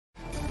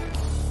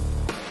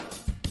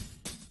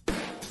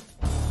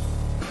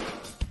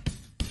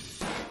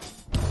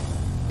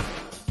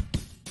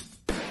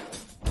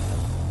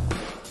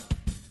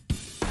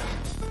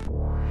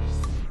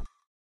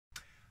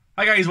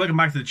Hi guys, welcome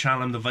back to the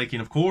channel. I'm the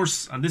Viking, of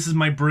course, and this is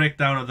my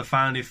breakdown of the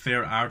Vanity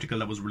Fair article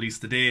that was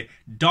released today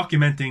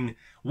documenting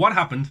what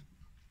happened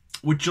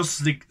with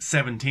Justice League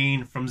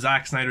 17 from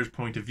Zack Snyder's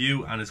point of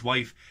view and his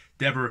wife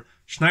Deborah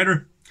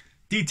Snyder,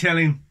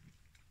 detailing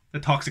the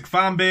toxic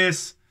fan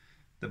base,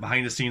 the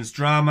behind the scenes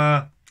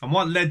drama, and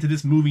what led to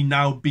this movie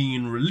now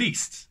being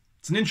released.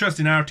 It's an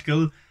interesting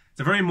article. It's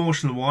a very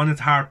emotional one.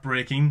 It's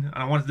heartbreaking,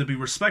 and I wanted to be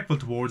respectful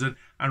towards it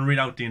and read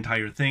out the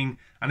entire thing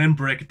and then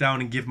break it down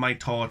and give my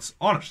thoughts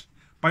on it.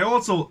 By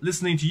also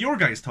listening to your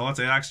guys' thoughts,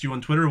 I asked you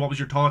on Twitter what was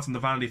your thoughts on the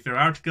Vanity Fair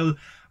article,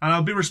 and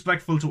I'll be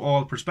respectful to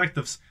all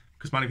perspectives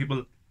because many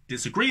people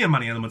disagree on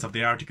many elements of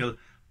the article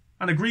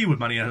and agree with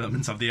many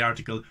elements of the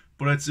article,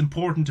 but it's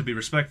important to be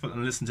respectful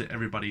and listen to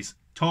everybody's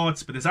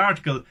thoughts. But this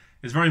article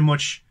is very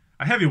much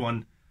a heavy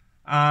one,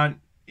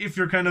 and if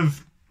you're kind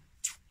of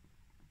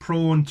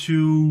prone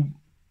to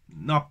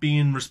not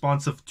being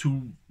responsive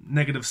to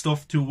negative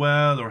stuff too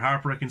well or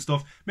heartbreaking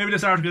stuff, maybe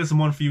this article isn't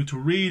one for you to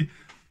read.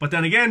 But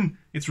then again,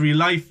 it's real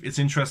life, it's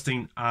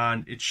interesting,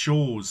 and it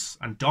shows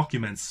and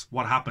documents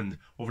what happened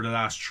over the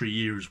last 3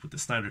 years with the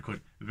Snyder Cut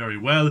very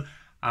well.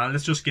 And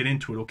let's just get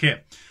into it,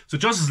 okay? So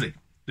Justice League,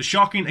 the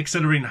shocking,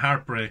 accelerating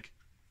heartbreak,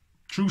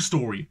 true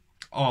story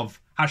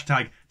of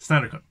hashtag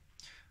Snyder Cut.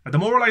 A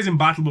demoralizing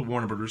battle with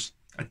Warner Brothers,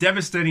 a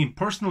devastating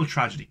personal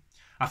tragedy,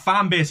 a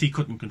fan base he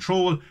couldn't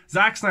control.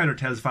 Zack Snyder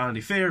tells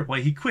Vanity Fair why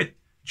he quit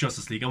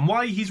Justice League and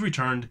why he's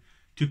returned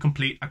to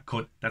complete a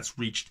cut that's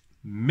reached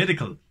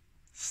medical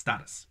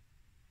status.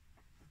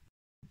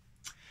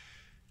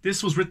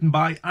 This was written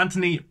by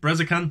Anthony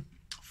Brezikan,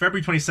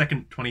 February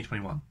 22nd,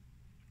 2021.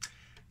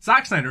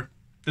 Zack Snyder,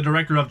 the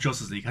director of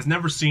Justice League, has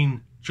never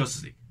seen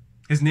Justice League.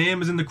 His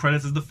name is in the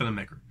credits as the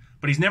filmmaker,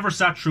 but he's never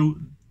sat through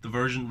the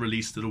version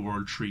released to the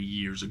world 3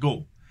 years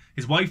ago.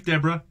 His wife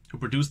Deborah, who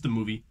produced the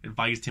movie,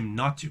 advised him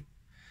not to.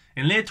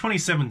 In late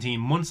 2017,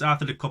 months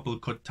after the couple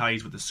cut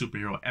ties with the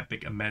superhero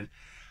epic amid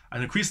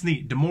an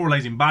increasingly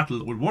demoralizing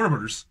battle with Warner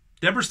Brothers,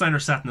 Deborah Snyder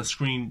sat in a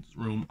screen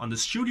room on the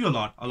studio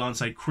lot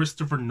alongside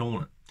Christopher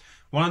Nolan,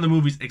 one of the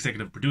movie's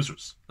executive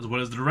producers, as well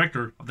as the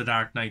director of the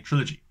Dark Knight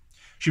trilogy.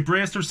 She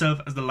braced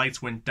herself as the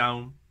lights went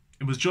down.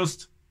 It's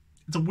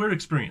a weird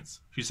experience,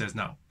 she says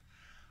now.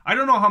 I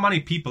don't know how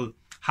many people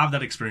have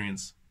that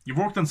experience. You've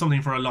worked on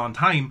something for a long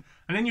time,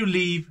 and then you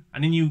leave,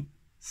 and then you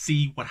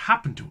see what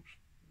happened to it.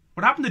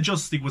 What happened to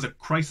Justice League was a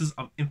crisis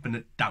of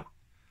infinite doubt.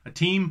 A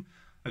team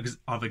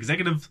of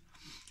executives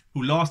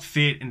who lost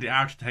faith in the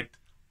architect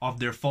of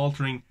their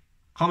faltering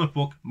comic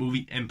book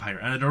movie empire,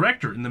 and a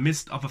director in the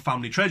midst of a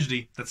family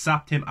tragedy that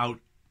sapped him out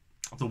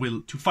of the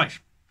will to fight.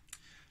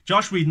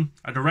 Joss Whedon,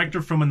 a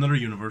director from another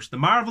universe, the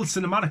Marvel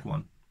cinematic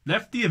one,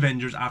 left the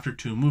Avengers after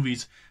 2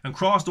 movies and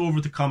crossed over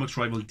to comics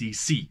rival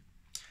DC,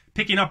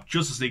 picking up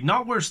Justice League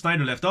not where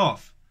Snyder left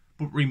off,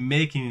 but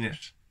remaking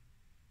it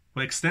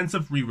with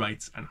extensive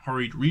rewrites and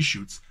hurried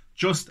reshoots,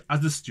 just as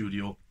the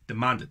studio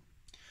demanded.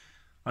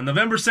 On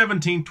November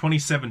 17,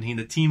 2017,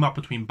 the team-up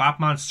between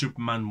Batman,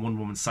 Superman,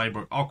 Wonder Woman,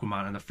 Cyborg,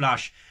 Aquaman and The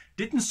Flash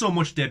didn't so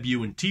much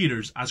debut in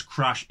theatres as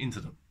crash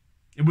into them.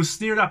 It was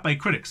sneered at by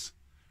critics,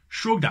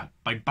 shrugged at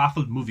by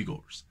baffled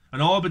moviegoers,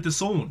 and all but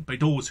disowned by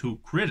those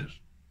who created it.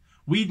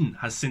 Whedon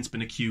has since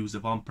been accused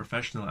of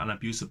unprofessional and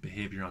abusive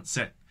behaviour on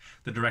set.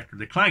 The director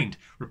declined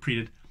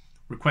repeated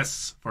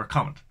requests for a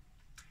comment.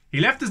 He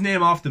left his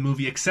name off the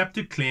movie except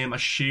to claim a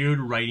shared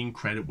writing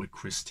credit with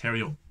Chris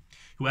Terrio,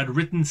 who had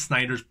written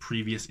Snyder's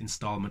previous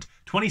installment,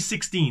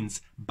 2016's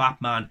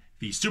Batman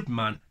v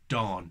Superman: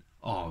 Dawn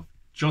of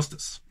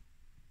Justice.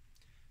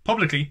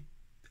 Publicly,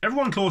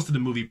 everyone close to the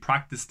movie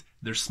practiced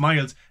their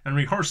smiles and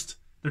rehearsed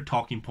their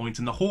talking points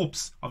in the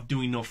hopes of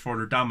doing no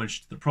further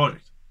damage to the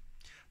project.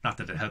 Not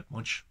that it helped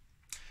much.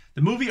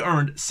 The movie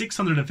earned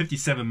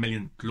 $657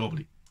 million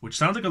globally, which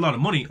sounds like a lot of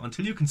money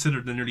until you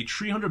consider the nearly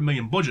 $300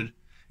 million budget,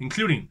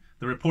 including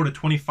the reported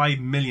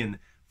 $25 million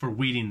for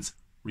Whedon's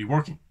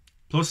reworking,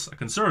 plus a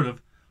conservative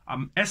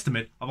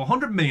estimate of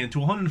 $100 million to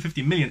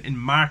 $150 million in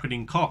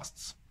marketing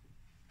costs.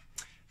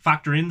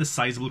 Factor in the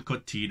sizable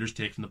cut theatres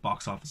taken from the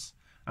box office,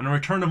 and a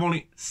return of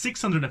only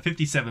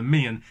 $657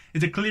 million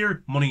is a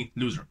clear money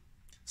loser.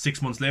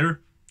 6 months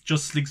later,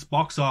 Justice League's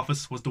box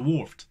office was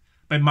dwarfed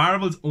by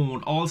Marvel's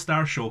own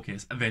all-star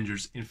showcase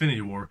Avengers: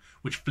 Infinity War,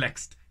 which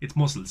flexed its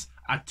muscles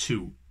at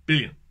 $2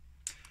 billion.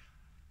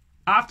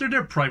 After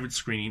their private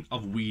screening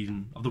of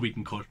the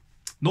Whedon cut,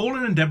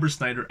 Nolan and Deborah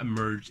Snyder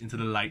emerged into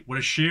the light with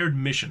a shared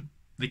mission.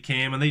 They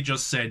came and they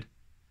just said,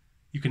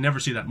 "You can never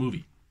see that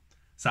movie,"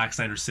 Zack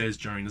Snyder says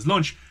during his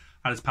lunch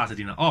at his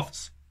Pasadena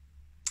office.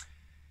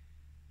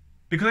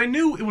 "Because I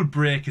knew it would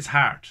break his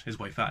heart," his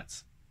wife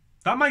adds.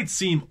 That might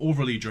seem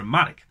overly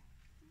dramatic.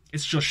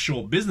 It's just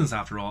show business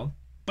after all.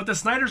 But the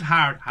Snyder's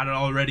heart had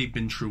already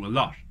been through a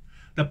lot.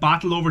 The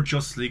battle over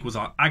Justice League was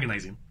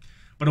agonising,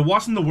 but it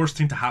wasn't the worst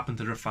thing to happen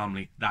to their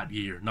family that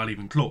year, not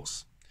even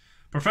close.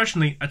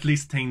 Professionally, at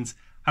least things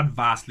had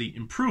vastly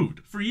improved.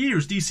 For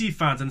years, DC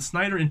fans and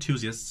Snyder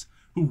enthusiasts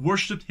who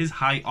worshipped his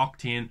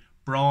high-octane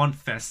brawn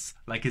fests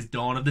like his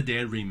Dawn of the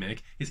Dead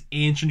remake, his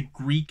ancient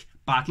Greek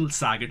Battle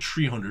Saga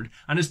 300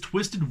 and his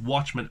Twisted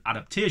Watchmen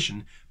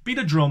adaptation beat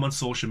a drum on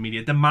social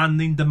media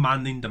demanding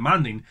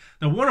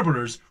that Warner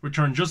Brothers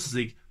return Justice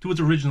League to its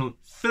original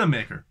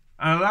filmmaker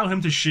and allow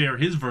him to share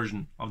his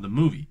version of the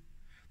movie.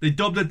 They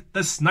dubbed it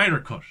the Snyder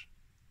Cut.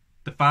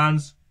 The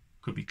fans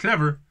could be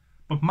clever,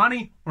 but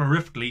many were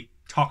horrifically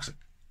toxic.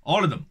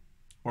 All of them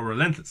were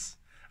relentless,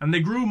 and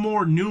they grew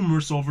more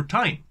numerous over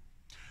time.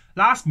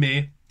 Last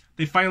May,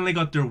 they finally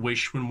got their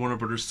wish when Warner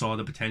Brothers saw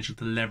the potential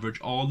to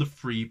leverage all the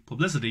free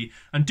publicity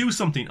and do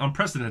something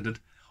unprecedented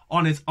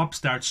on its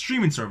upstart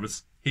streaming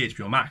service,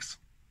 HBO Max.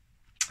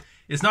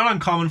 It's not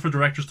uncommon for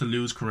directors to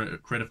lose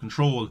creative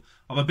control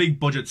of a big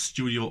budget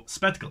studio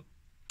spectacle,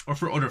 or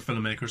for other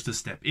filmmakers to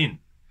step in.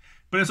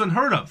 But it's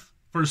unheard of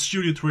for a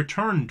studio to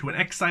return to an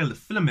exiled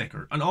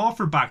filmmaker and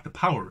offer back the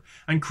power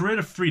and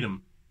creative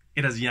freedom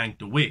it has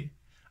yanked away,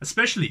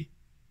 especially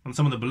when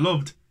some of the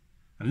beloved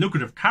and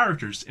lucrative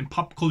characters in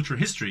pop culture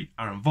history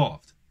are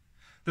involved.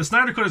 The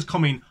Snyder Cut is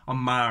coming on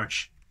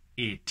March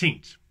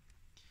 18th.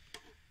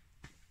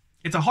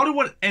 It's a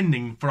Hollywood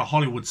ending for a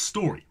Hollywood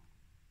story.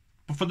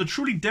 But for the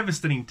truly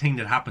devastating thing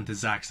that happened to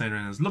Zack Snyder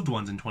and his loved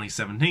ones in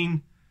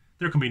 2017,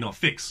 there can be no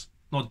fix,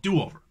 no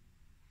do-over.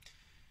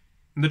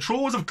 In the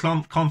throes of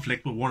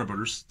conflict with Warner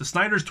Brothers, the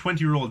Snyder's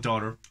 20-year-old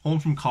daughter, home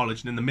from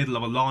college and in the middle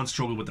of a long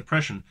struggle with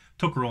depression,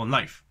 took her own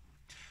life.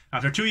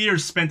 After 2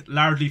 years spent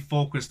largely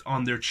focused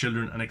on their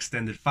children and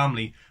extended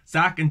family,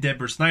 Zack and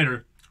Deborah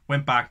Snyder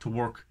went back to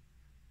work,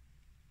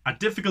 a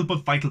difficult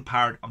but vital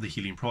part of the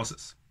healing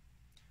process.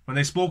 When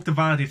they spoke to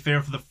Vanity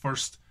Fair for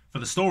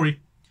the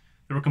story,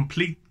 they were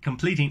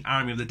completing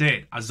Army of the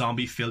Dead, a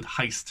zombie-filled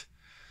heist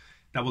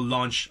that will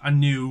launch a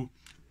new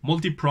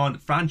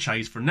multi-pronged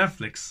franchise for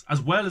Netflix,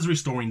 as well as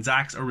restoring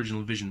Zack's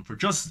original vision for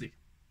Justice League.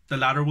 The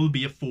latter will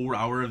be a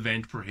 4-hour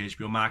event for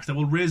HBO Max that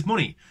will raise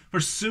money for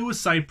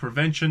suicide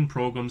prevention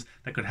programs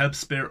that could help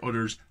spare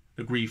others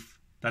the grief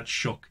that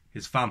shook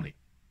his family.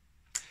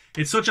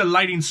 It's such a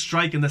lightning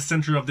strike in the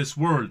centre of this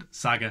world,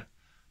 saga,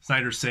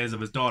 Snyder says of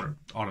his daughter,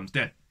 Autumn's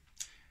death.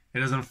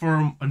 It has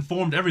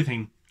informed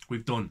everything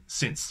we've done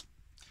since.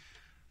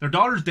 Their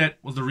daughter's death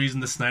was the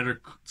reason the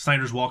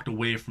Snyders walked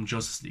away from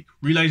Justice League,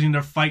 realising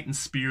their fighting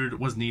spirit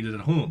was needed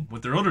at home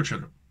with their other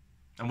children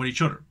and with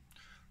each other,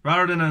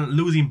 rather than a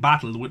losing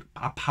battle with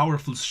a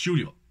powerful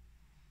studio.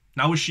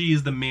 Now she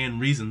is the main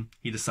reason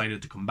he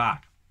decided to come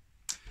back.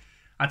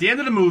 At the end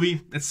of the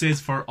movie, it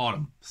says for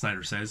Autumn,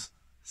 Snyder says,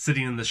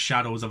 sitting in the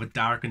shadows of a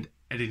darkened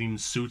editing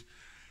suite,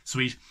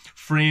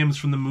 frames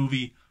from the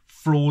movie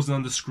frozen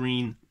on the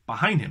screen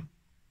behind him.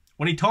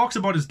 When he talks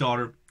about his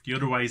daughter, the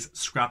otherwise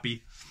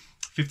scrappy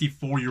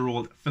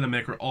 54-year-old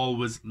filmmaker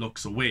always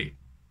looks away.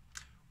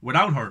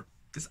 Without her,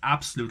 this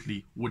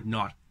absolutely would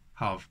not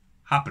have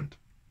happened.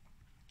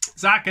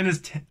 Zack and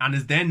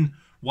his then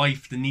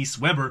wife Denise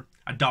Weber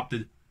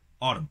adopted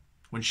Autumn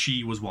when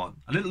she was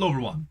one, a little over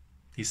one,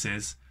 he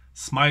says,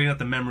 smiling at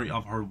the memory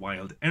of her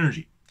wild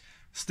energy.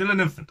 Still an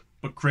infant,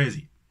 but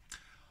crazy.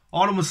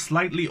 Autumn was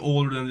slightly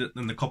older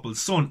than the couple's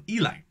son,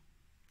 Eli.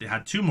 They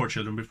had 2 more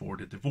children before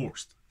they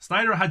divorced.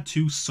 Snyder had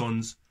 2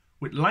 sons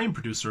with line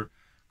producer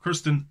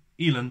Kirsten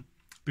Elon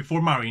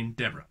before marrying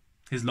Deborah,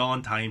 his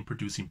long-time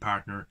producing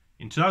partner,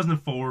 in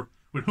 2004,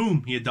 with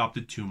whom he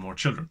adopted 2 more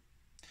children.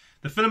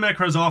 The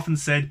filmmaker has often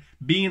said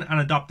being an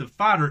adoptive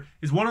father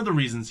is one of the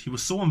reasons he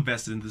was so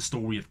invested in the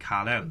story of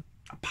Kal-El,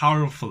 a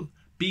powerful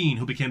being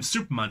who became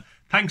Superman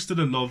thanks to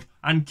the love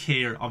and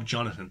care of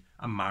Jonathan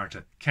and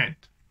Martha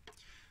Kent.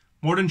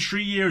 More than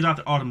 3 years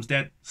after Autumn's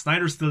death,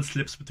 Snyder still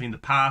slips between the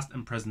past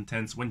and present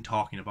tense when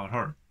talking about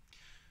her.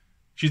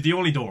 She's the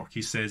only dork,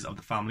 he says, of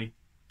the family.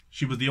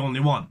 She was the only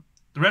one.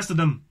 The rest of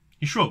them,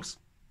 he shrugs.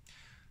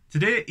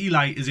 Today,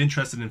 Eli is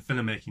interested in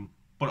filmmaking,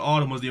 but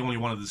Autumn was the only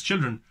one of his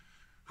children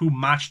who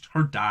matched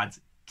her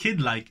dad's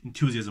kid-like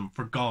enthusiasm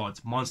for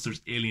gods,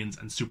 monsters, aliens,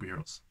 and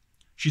superheroes.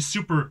 She's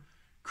super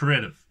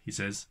creative, he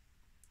says.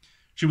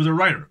 She was a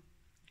writer.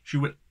 She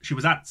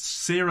was at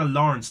Sarah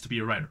Lawrence to be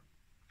a writer.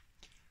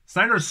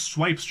 Snyder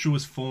swipes through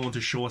his phone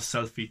to show a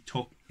selfie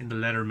tucked in the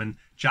Letterman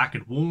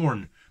jacket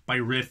worn by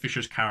Ray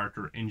Fisher's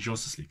character in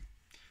Justice League.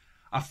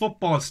 A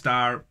football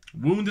star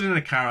wounded in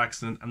a car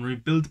accident and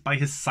rebuilt by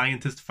his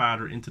scientist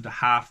father into the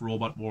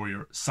half-robot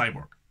warrior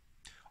Cyborg.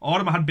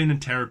 Autumn had been in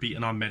therapy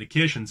and on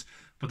medications,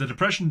 but the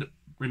depression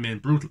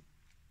remained brutal.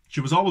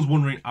 She was always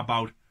wondering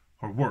about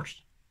her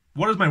worth.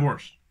 What is my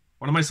worth?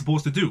 What am I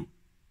supposed to do?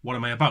 What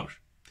am I about?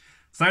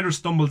 Snyder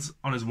stumbles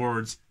on his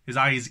words, his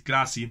eyes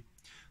glassy.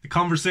 The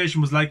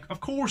conversation was like, of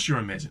course you're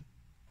amazing.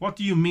 What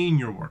do you mean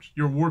you're worth?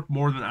 You're worth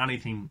more than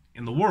anything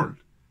in the world.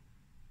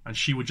 And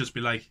she would just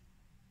be like,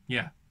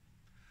 yeah.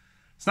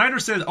 Snyder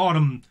said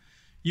Autumn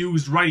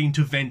used writing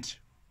to vent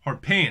her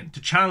pain,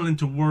 to channel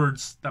into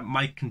words that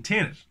might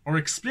contain it, or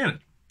explain it.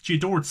 She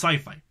adored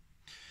sci-fi.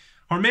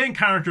 Her main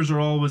characters are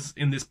always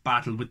in this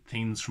battle with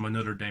things from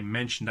another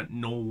dimension that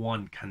no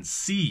one can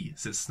see,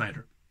 says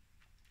Snyder.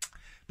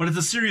 But it's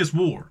a serious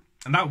war,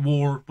 and that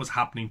war was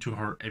happening to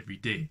her every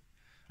day.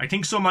 I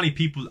think so many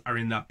people are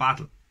in that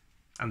battle,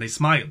 and they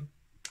smile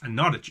and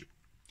nod at you.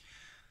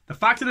 The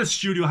fact that the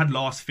studio had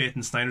lost faith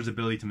in Snyder's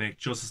ability to make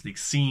Justice League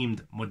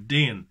seemed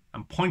mundane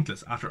and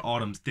pointless after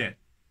Autumn's death.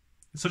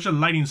 It's such a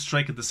lightning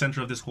strike at the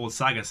centre of this whole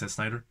saga, says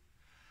Snyder.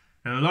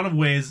 And in a lot of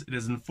ways, it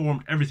has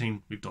informed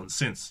everything we've done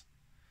since.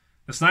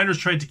 The Snyders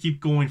tried to keep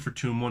going for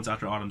 2 months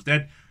after Autumn's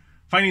death,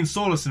 finding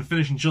solace in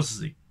finishing Justice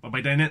League, but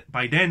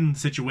by then the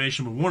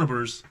situation with Warner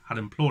Bros. Had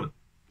imploded.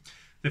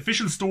 The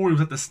official story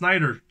was that the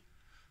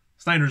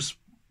Snyders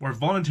were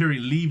voluntarily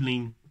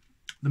leaving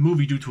the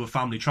movie due to a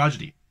family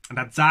tragedy, and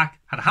that Zack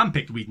had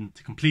handpicked Whedon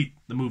to complete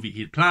the movie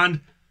he had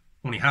planned.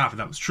 Only half of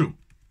that was true.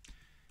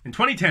 In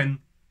 2010,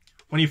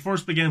 when he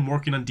first began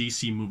working on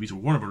DC movies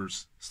with Warner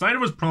Bros., Snyder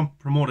was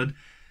promoted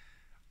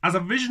as a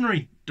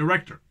visionary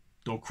director,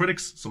 though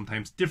critics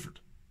sometimes differed.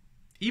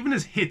 Even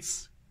his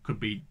hits could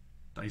be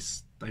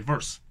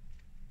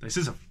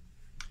decisive.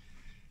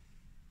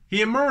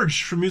 He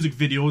emerged from music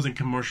videos and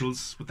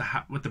commercials with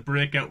the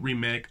breakout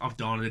remake of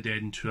Dawn of the Dead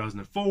in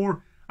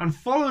 2004, and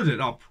followed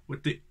it up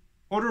with the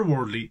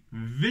otherworldly,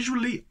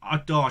 visually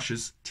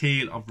audacious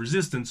Tale of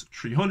Resistance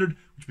 300,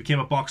 which became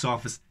a box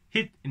office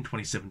hit in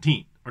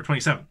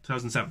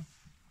 2007.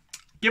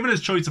 Given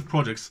his choice of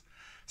projects,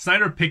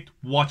 Snyder picked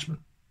Watchmen,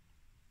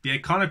 the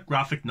iconic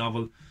graphic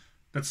novel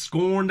that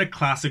scorned the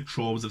classic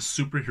tropes of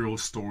superhero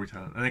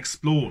storytelling and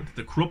explored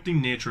the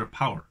corrupting nature of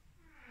power.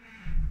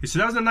 His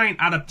 2009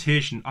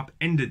 adaptation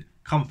upended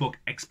comic book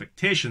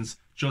expectations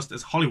just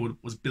as Hollywood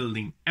was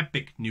building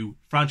epic new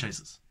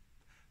franchises.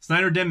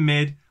 Snyder then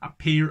made a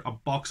pair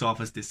of box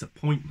office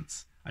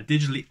disappointments, a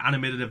digitally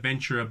animated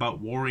adventure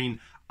about warring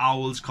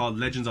owls called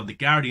Legends of the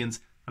Guardians,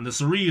 and the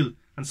surreal,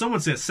 and some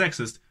would say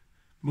sexist,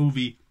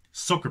 movie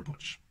Sucker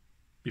Punch,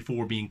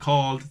 before being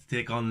called to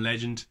take on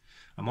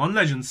among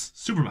legends,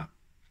 Superman.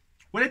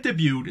 When it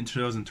debuted in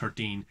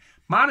 2013,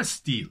 Man of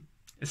Steel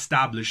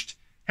established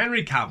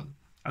Henry Cavill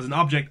as an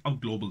object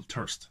of global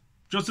thirst.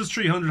 Just as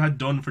 300 had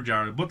done for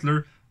Jared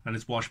Butler and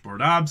his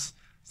washboard abs,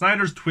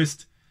 Snyder's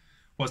twist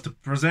was to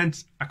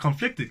present a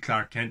conflicted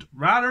Clark Kent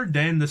rather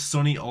than the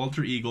sunny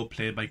alter ego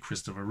played by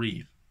Christopher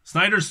Reeve.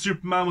 Snyder's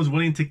Superman was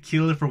willing to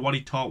kill for what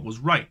he thought was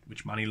right,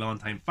 which many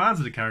longtime fans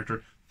of the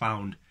character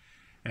found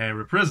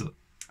reprisal.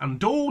 And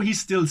though he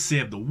still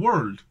saved the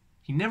world,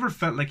 he never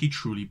felt like he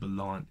truly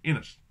belonged in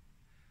it.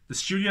 The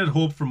studio had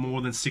hoped for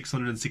more than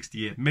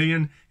 $668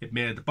 million it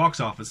made at the box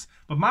office,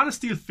 but Man of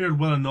Steel fared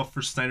well enough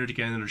for Snyder to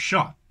get another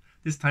shot,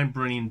 this time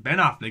bringing Ben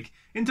Affleck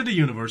into the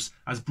universe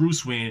as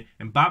Bruce Wayne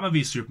in Batman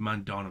v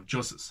Superman Dawn of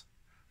Justice.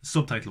 The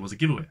subtitle was a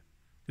giveaway.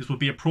 This would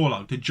be a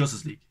prologue to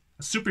Justice League,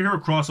 a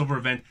superhero crossover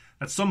event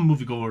that some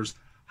moviegoers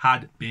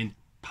had been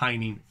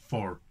pining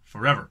for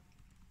forever.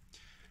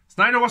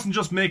 Snyder wasn't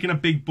just making a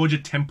big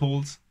budget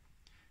tentpoles.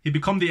 He'd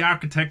become the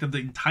architect of the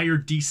entire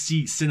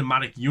DC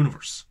cinematic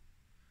universe,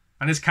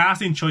 and his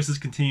casting choices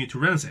continued to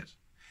renaissance.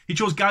 He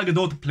chose Gal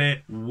Gadot to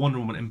play Wonder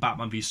Woman in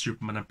Batman v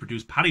Superman and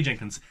produced Patty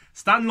Jenkins'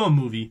 standalone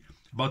movie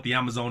about the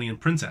Amazonian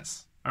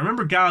princess. I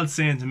remember Gal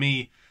saying to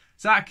me,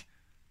 "Zack,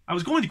 I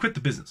was going to quit the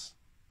business.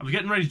 I was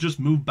getting ready to just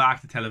move back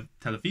to Tel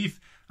Aviv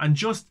and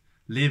just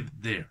live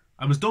there.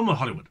 I was done with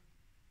Hollywood.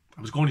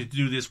 I was going to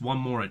do this one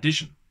more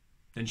edition."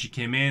 Then she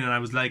came in and I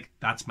was like,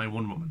 that's my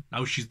Wonder Woman.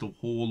 Now she's the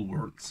whole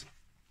world's.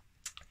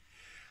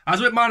 As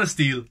with Man of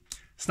Steel,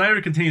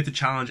 Snyder continued to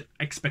challenge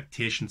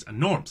expectations and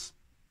norms,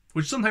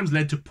 which sometimes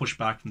led to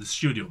pushback from the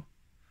studio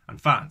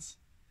and fans.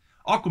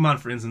 Aquaman,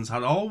 for instance,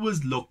 had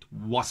always looked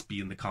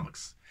waspy in the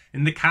comics.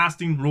 In the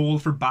casting role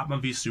for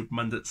Batman v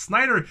Superman, that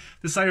Snyder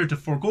decided to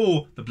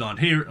forego the blonde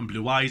hair and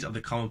blue eyes of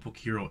the comic book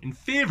hero in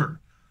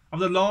favour of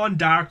the long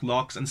dark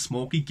locks and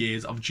smoky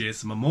gaze of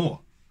Jason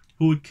Momoa,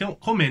 who would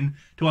come in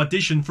to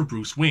audition for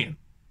Bruce Wayne.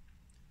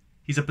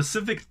 He's a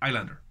Pacific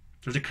Islander.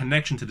 There's a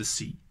connection to the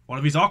sea. What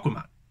if he's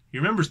Aquaman? He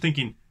remembers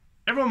thinking,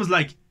 everyone was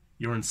like,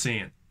 you're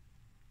insane.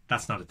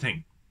 That's not a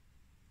thing.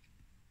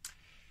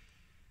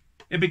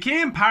 It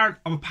became part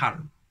of a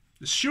pattern.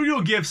 The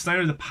studio gave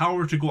Snyder the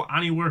power to go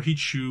anywhere he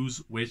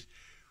chose with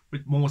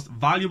most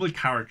valuable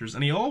characters,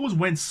 and he always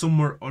went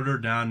somewhere other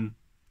than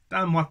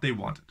what they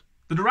wanted.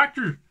 The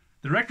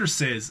director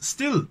says,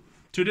 still,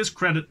 to his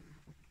credit,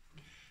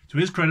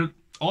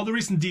 all the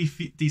recent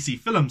DC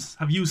films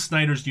have used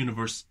Snyder's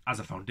universe as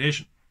a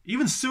foundation.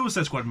 Even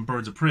Suicide Squad and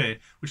Birds of Prey,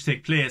 which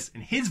take place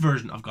in his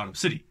version of Gotham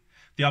City.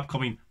 The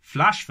upcoming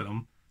Flash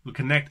film will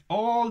connect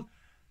all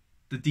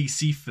the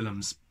DC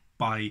films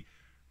by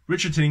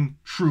richeting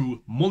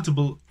through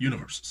multiple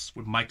universes,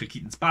 with Michael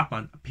Keaton's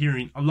Batman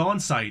appearing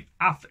alongside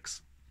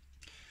Affleck's.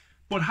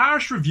 But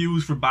harsh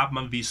reviews for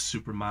Batman v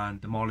Superman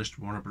demolished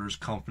Warner Bros.'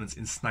 confidence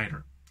in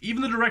Snyder.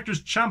 Even the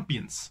director's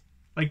champions,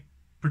 like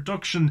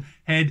production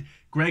head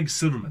Greg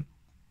Silverman,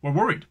 were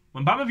worried.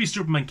 When Batman v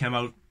Superman came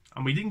out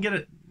and we didn't get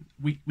it,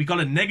 we got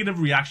a negative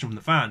reaction from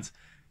the fans.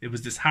 It was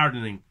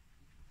disheartening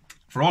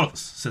for all of us,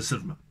 says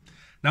Silverman,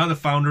 now the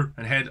founder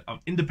and head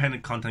of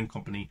independent content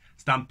company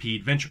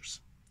Stampede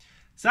Ventures.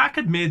 Zack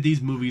had made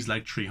these movies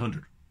like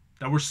 300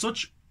 that were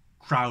such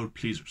crowd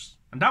pleasers,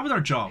 and that was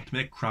our job, to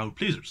make crowd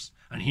pleasers.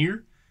 And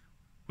here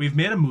we've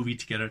made a movie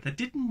together that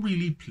didn't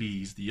really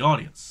please the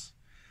audience.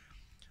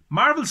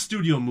 Marvel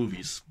Studio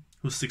movies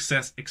whose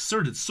success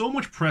exerted so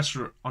much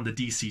pressure on the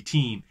DC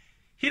team,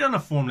 hit on a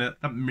formula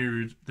that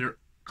mirrored their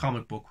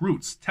comic book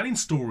roots, telling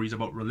stories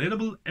about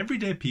relatable,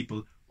 everyday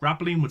people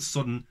grappling with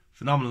sudden,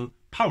 phenomenal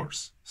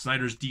powers.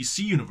 Snyder's DC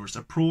universe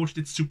approached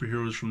its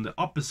superheroes from the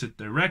opposite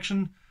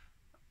direction.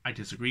 I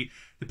disagree.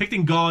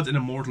 Depicting gods and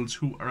immortals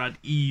who are at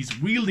ease,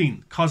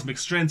 wielding cosmic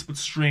strengths but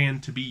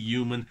strained to be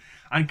human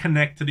and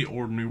connect to the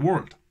ordinary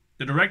world.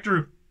 The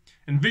director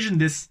envisioned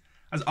this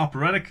as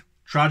operatic,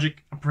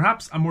 tragic, and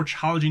perhaps a more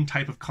challenging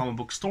type of comic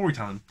book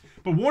storytelling,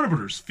 but Warner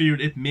Brothers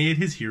feared it made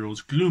his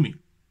heroes gloomy,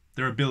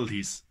 their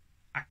abilities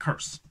a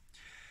curse.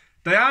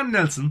 Diane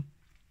Nelson,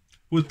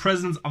 who was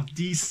president of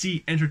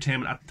DC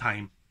Entertainment at the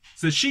time,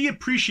 said she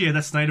appreciated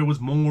that Snyder was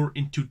more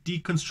into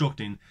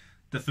deconstructing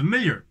the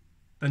familiar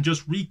than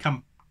just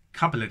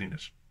recapitulating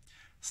it.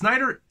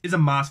 Snyder is a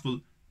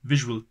masterful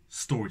visual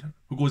storyteller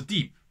who goes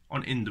deep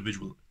on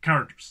individual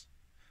characters.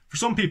 For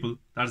some people,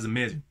 that is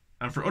amazing.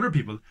 And for other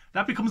people,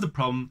 that becomes a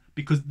problem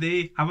because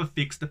they have a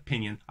fixed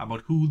opinion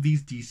about who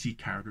these DC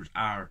characters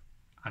are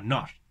and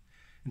not.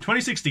 In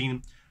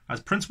 2016, as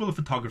principal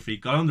photography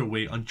got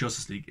underway on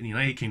Justice League in the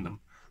United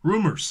Kingdom,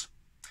 rumours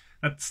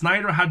that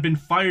Snyder had been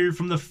fired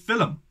from the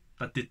film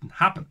that didn't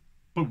happen.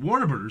 But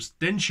Warner Brothers,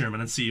 then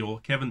chairman and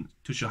CEO Kevin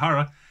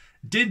Tushihara,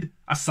 did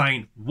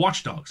assign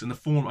watchdogs in the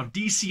form of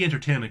DC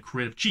Entertainment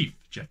creative chief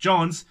Geoff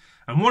Johns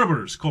and Warner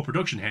Brothers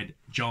co-production head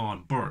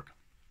Jon Berg.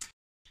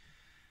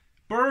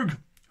 Berg,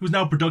 who's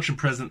now production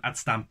president at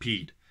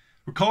Stampede,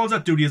 recalls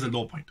that duty as a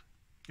low point.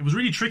 It was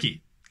really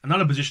tricky and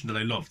not a position that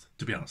I loved,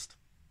 to be honest.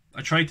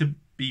 I tried to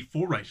be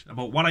forthright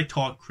about what I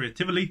thought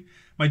creatively.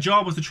 My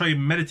job was to try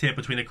and meditate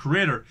between a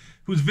creator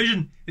whose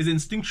vision is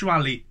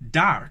instinctually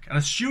dark and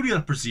a studio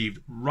that perceived,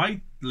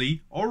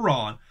 rightly or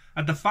wrong,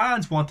 that the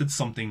fans wanted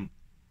something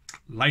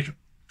lighter.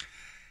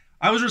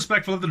 I was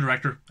respectful of the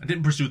director and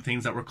didn't pursue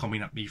things that were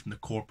coming at me from the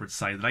corporate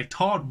side that I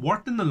thought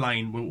worked in the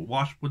line with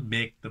what would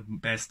make the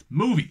best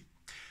movie.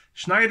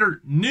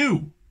 Snyder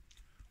knew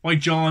why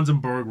Johns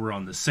and Berg were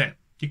on the set.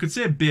 He could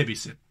say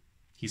babysit,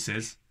 he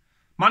says.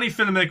 Many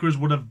filmmakers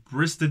would have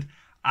bristled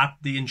at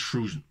the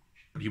intrusion,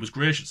 but he was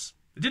gracious.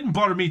 It didn't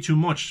bother me too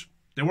much.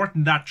 They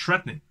weren't that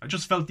threatening. I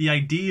just felt the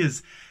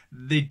ideas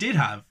they did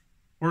have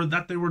were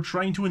that they were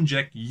trying to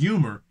inject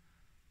humour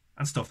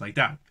and stuff like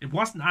that. It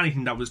wasn't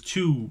anything that was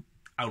too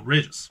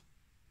outrageous.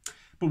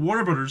 But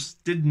Warner Brothers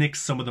did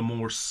nix some of the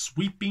more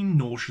sweeping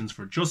notions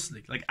for Justice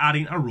League, like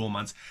adding a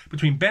romance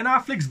between Ben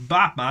Affleck's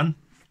Batman,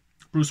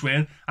 Bruce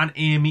Wayne, and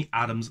Amy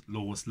Adams'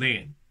 Lois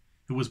Lane,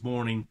 who was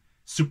mourning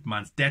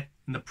Superman's death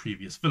in the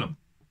previous film.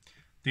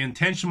 The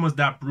intention was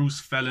that Bruce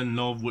fell in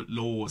love with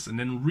Lois and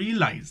then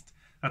realised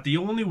that the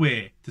only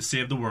way to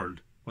save the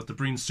world was to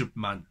bring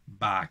Superman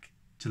back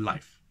to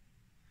life,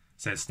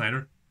 says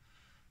Snyder.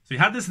 So he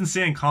had this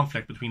insane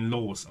conflict between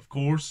Lois, of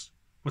course,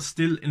 was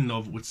still in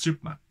love with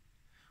Superman.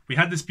 We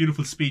had this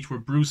beautiful speech where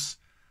Bruce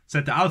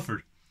said to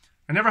Alfred,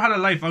 I never had a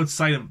life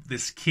outside of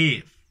this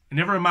cave. I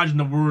never imagined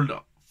a world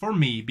for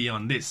me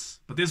beyond this.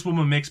 But this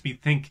woman makes me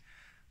think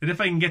that if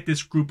I can get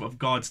this group of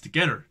gods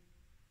together,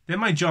 then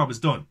my job is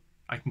done.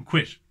 I can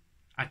quit.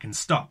 I can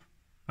stop.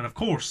 And of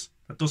course,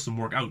 that doesn't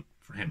work out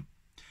for him.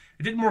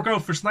 It didn't work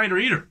out for Snyder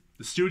either.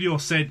 The studio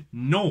said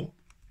no.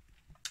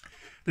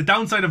 The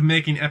downside of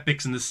making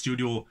epics in the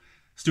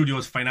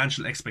studio's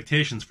financial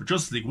expectations for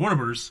Justice League, Warner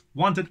Brothers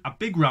wanted a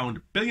big round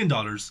 $1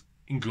 billion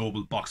in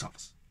global box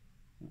office,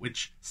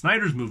 which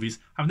Snyder's movies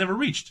have never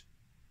reached.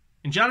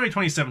 In January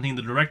 2017,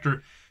 the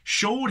director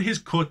showed his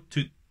cut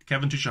to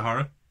Kevin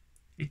Tushihara.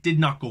 It did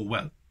not go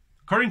well.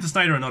 According to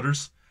Snyder and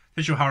others,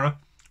 Tushihara,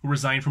 who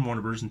resigned from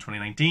Warner Bros. In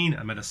 2019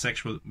 amid a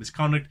sexual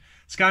misconduct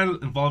scandal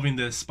involving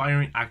the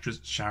aspiring actress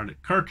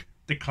Charlotte Kirk,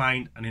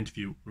 declined an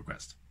interview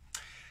request.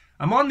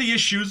 Among the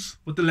issues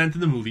with the length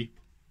of the movie,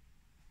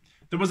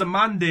 there was a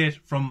mandate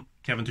from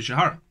Kevin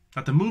Tushihara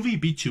that the movie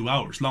be 2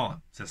 hours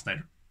long, says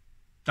Snyder.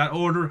 That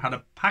order had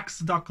a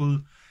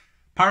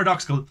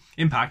paradoxical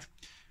impact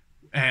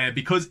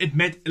because it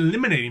meant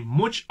eliminating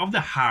much of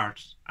the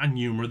heart and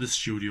humour the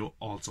studio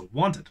also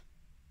wanted.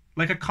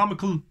 Like a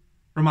comical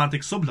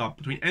romantic subplot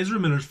between Ezra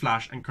Miller's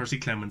Flash and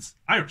Kirstie Clement's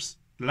Iris,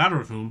 the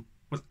latter of whom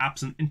was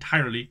absent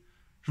entirely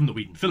from the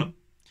Whedon film.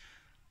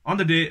 On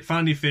the day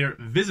Vanity Fair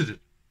visited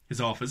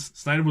his office,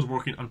 Snyder was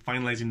working on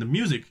finalising the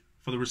music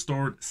for the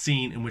restored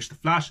scene in which the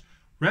Flash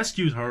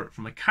rescued her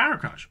from a car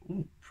crash.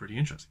 Ooh, pretty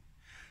interesting.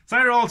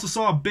 Snyder also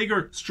saw a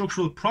bigger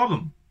structural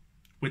problem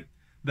with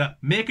the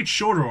make it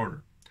shorter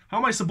order. How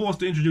am I supposed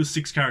to introduce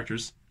 6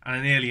 characters and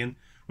an alien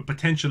with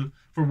potential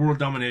for world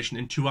domination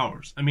in 2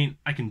 hours? I mean,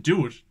 I can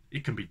do it.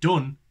 It can be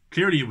done.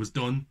 Clearly it was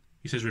done,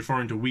 he says,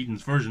 referring to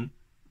Whedon's version,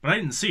 but I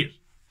didn't see it.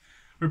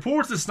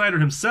 Reports that Snyder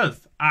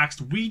himself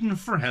asked Whedon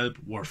for help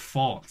were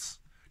false.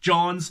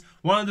 Johns,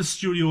 one of the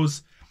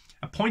studio's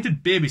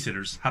appointed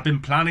babysitters, had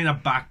been planning a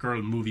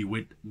Batgirl movie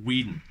with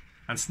Whedon,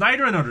 and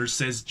Snyder and others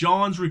says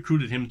Johns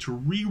recruited him to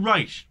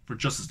rewrite for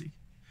Justice League.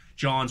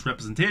 Johns'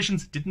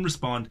 representations didn't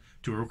respond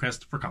to a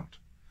request for comment.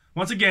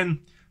 Once again,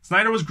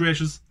 Snyder was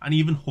gracious and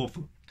even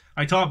hopeful.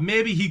 I thought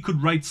maybe he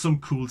could write some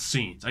cool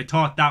scenes. I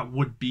thought that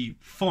would be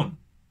fun.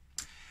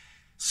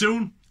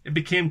 Soon, it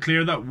became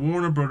clear that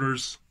Warner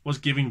Brothers was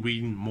giving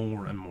Whedon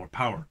more and more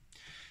power.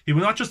 He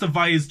would not just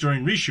advise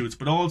during reshoots,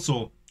 but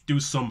also do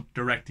some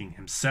directing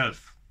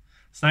himself.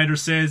 Snyder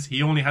says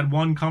he only had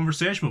one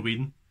conversation with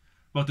Whedon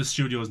about the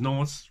studio's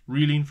notes,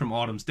 reeling from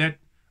Autumn's death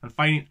and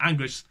finding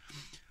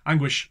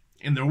anguish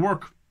in their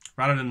work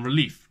rather than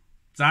relief.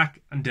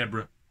 Zack and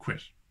Deborah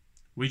quit.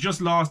 We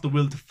just lost the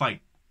will to fight.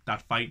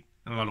 That fight,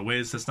 in a lot of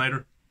ways, says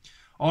Snyder.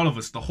 All of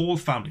us, the whole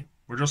family,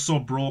 were just so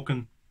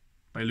broken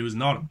by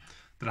losing Autumn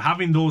that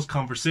having those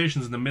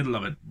conversations in the middle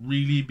of it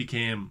really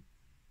became...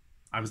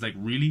 I was like,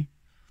 really?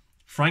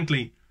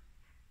 Frankly,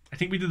 I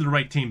think we did the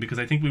right thing, because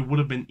I think we would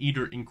have been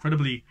either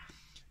incredibly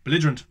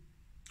belligerent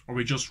or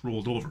we just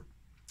rolled over.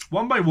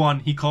 One by one,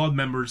 he called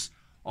members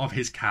of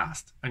his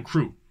cast and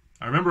crew.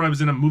 I remember I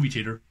was in a movie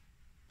theatre.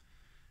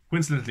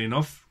 Coincidentally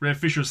enough, Ray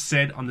Fisher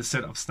said on the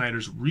set of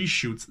Snyder's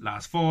reshoots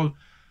last fall,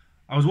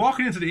 I was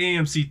walking into the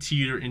AMC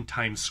theatre in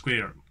Times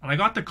Square and I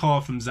got the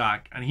call from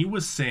Zack, and he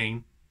was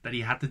saying that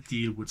he had to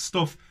deal with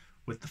stuff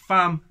with the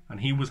fam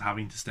and he was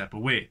having to step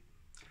away.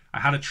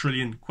 I had a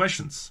trillion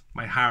questions.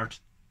 My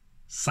heart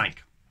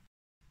sank.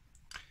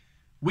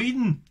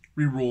 Whedon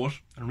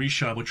rewrote and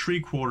reshot about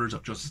 3/4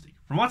 of Justice League.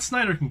 From what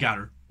Snyder can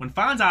gather, when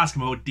fans ask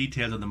him about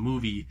details of the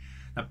movie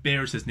that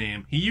bears his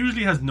name, he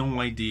usually has no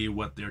idea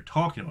what they're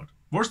talking about.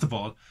 First of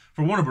all,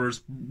 for Warner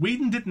Bros.,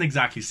 Whedon didn't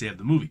exactly save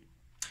the movie.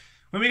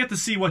 When we get to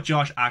see what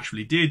Josh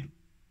actually did,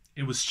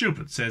 it was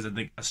stupid, says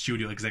a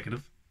studio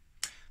executive.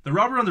 The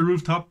robber on the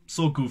rooftop,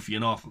 so goofy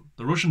and awful.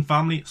 The Russian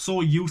family,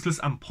 so useless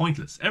and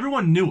pointless.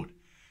 Everyone knew it.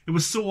 It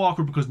was so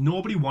awkward because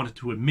nobody wanted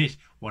to admit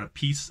what a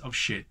piece of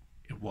shit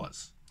it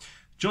was.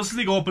 Justice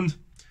League opened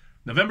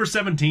November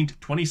 17th,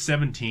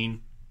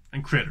 2017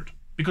 and cratered.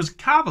 Because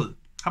Cavill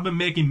had been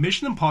making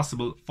Mission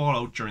Impossible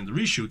Fallout during the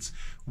reshoots,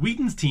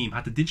 Whedon's team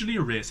had to digitally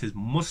erase his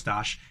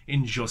mustache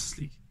in Justice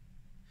League.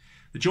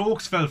 The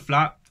jokes fell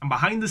flat, and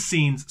behind the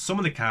scenes, some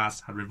of the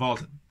cast had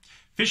revolted.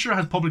 Fisher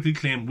has publicly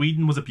claimed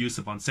Whedon was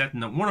abusive on set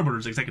and that Warner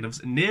Brothers executives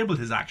enabled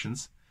his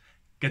actions.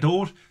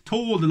 Gadot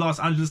told the Los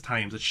Angeles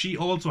Times that she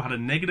also had a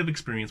negative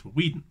experience with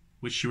Whedon,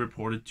 which she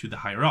reported to the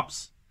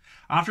higher-ups.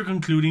 After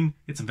concluding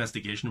its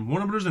investigation,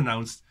 Warner Brothers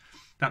announced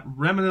that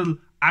remedial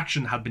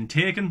action had been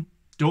taken,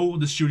 though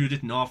the studio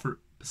didn't offer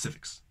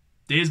specifics.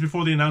 Days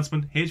before the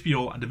announcement,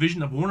 HBO, a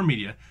division of Warner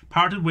Media,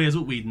 parted ways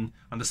with Whedon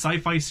on the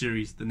sci-fi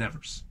series The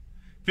Nevers.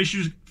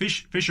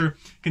 Fisher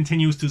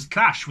continues to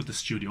clash with the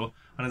studio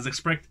and has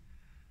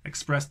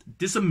expressed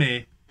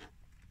dismay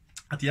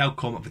at the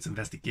outcome of its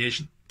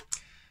investigation.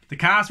 The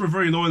cast were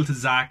very loyal to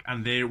Zack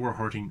and they were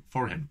hurting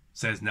for him,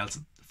 says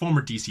Nelson, the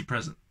former DC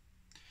president.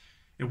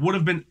 It would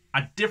have been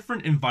a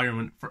different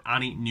environment for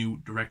any new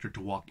director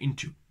to walk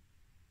into.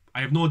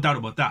 I have no doubt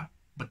about that.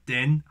 But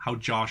then how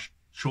Josh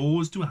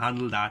chose to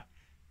handle that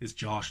is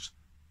Josh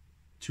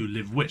to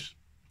live with.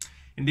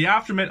 In the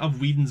aftermath of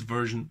Whedon's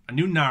version, a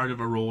new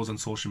narrative arose on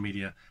social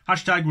media.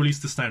 #release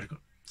the Snyder Cut.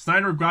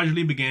 Snyder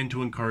gradually began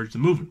to encourage the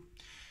movement.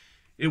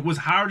 It was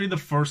hardly the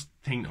first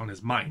thing on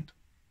his mind.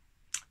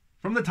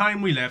 From the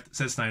time we left,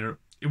 says Snyder,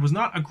 it was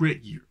not a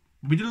great year.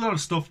 We did a lot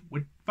of stuff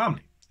with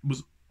family.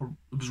 It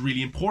was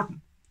really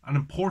important. An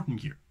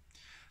important year.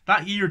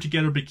 That year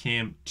together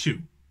became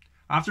 2.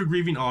 After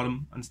grieving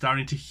Autumn and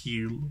starting to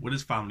heal with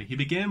his family, he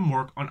began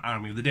work on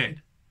Army of the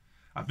Dead.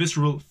 A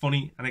visceral,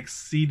 funny, and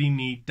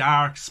exceedingly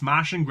dark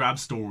smash-and-grab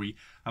story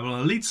about an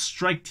elite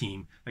strike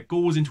team that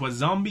goes into a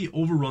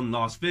zombie-overrun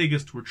Las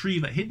Vegas to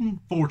retrieve a hidden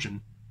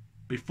fortune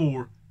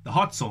before the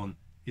hot zone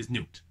is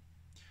nuked.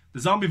 The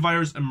zombie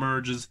virus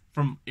emerges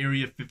from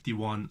Area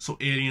 51, so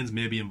aliens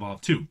may be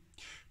involved too.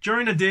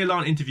 During a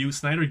day-long interview,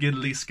 Snyder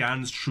giddily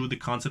scans through the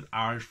concept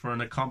art for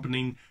an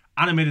accompanying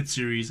animated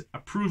series,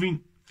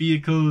 approving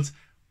vehicles,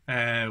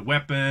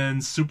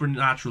 weapons,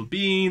 supernatural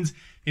beings.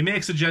 He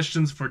makes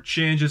suggestions for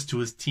changes to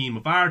his team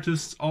of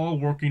artists, all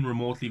working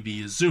remotely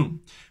via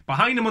Zoom.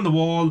 Behind him on the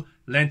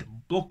wall-length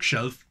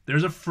bookshelf,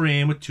 there's a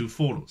frame with 2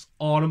 photos,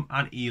 Autumn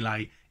and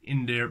Eli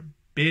in their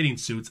bathing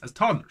suits as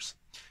toddlers,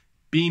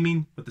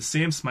 beaming with the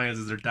same smiles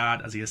as their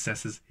dad as he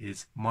assesses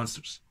his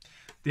monsters.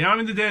 The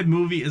Army of the Dead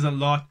movie is a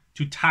lot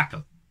to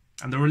tackle,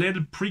 and the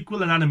related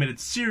prequel and animated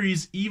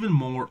series even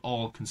more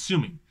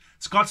all-consuming.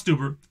 Scott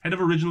Stuber, head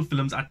of original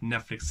films at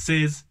Netflix,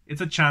 says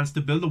it's a chance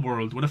to build a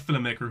world with a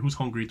filmmaker who's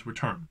hungry to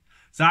return.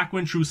 Zack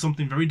went through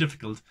something very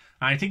difficult,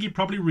 and I think he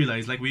probably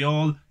realised, like we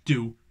all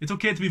do, it's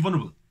okay to be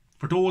vulnerable.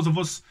 For those of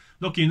us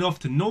lucky enough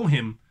to know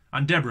him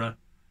and Deborah,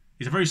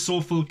 he's a very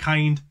soulful,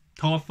 kind,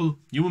 thoughtful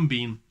human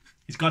being.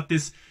 He's got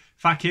this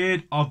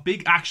facade of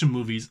big action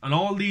movies and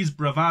all these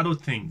bravado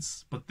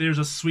things, but there's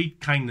a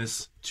sweet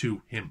kindness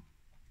to him.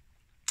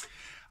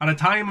 At a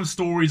time of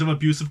stories of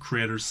abusive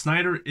creators,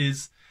 Snyder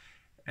is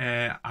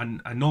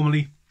an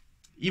anomaly.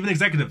 Even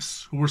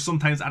executives who were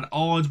sometimes at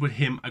odds with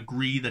him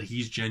agree that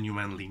he's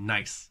genuinely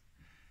nice.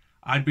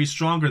 I'd be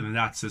stronger than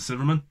that, says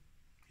Silverman.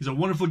 He's a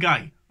wonderful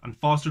guy and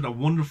fostered a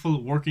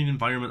wonderful working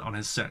environment on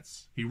his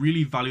sets. He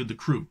really valued the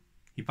crew.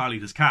 He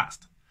valued his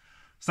cast.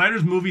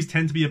 Snyder's movies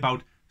tend to be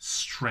about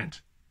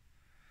strength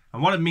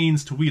and what it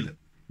means to wield it.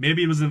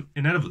 Maybe it was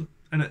inevitable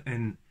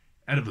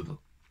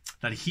inevitable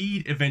that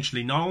he'd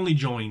eventually not only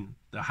join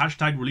the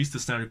hashtag release the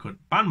Snyder Cut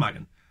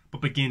bandwagon,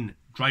 but begin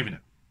driving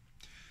it.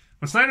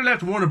 When Snyder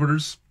left Warner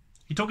Brothers,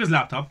 he took his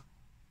laptop,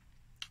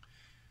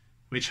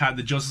 which had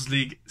the Justice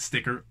League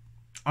sticker.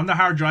 On the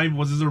hard drive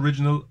was his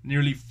original,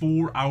 nearly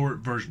 4-hour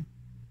version.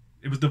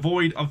 It was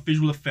devoid of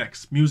visual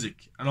effects,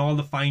 music, and all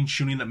the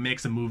fine-tuning that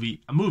makes a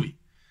movie a movie.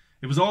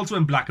 It was also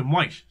in black and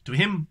white. To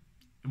him,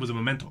 it was a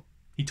memento.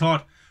 He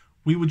thought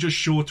we would just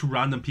show it to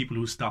random people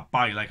who stopped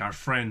by, like our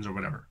friends or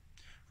whatever.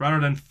 Rather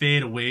than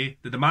fade away,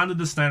 the demand of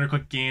the Snyder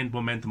Cut gained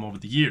momentum over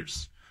the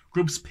years.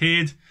 Groups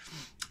paid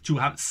to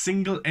have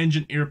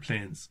single-engine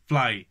airplanes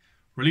fly,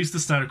 release the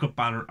Snyder Cut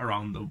banner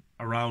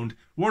around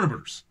Warner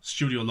Brothers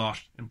studio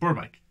lot in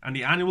Burbank, and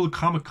the annual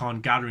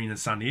Comic-Con gathering in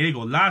San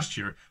Diego last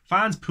year.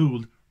 Fans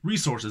pooled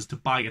resources to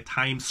buy a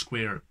Times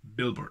Square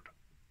billboard.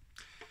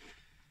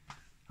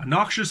 A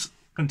noxious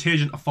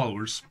contagion of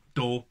followers,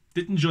 though,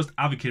 didn't just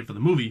advocate for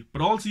the movie,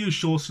 but also used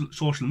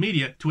social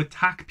media to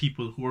attack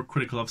people who were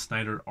critical of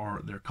Snyder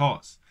or their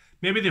cause.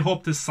 Maybe they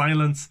hoped to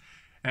silence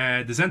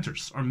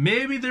dissenters, or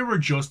maybe they were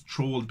just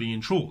trolled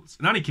being trolls.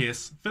 In any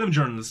case, film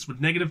journalists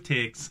with negative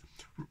takes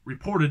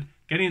reported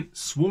getting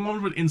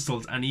swarmed with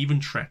insults and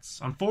even threats.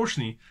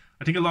 Unfortunately,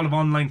 I think a lot of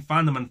online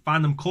fandom and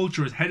fandom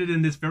culture is headed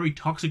in this very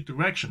toxic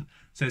direction,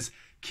 says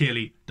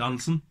Kaylee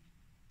Donaldson,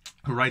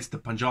 who writes to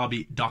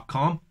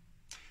Punjabi.com.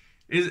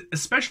 Is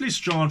especially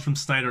strong from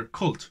Snyder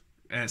Cut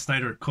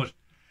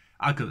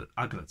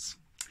accolades.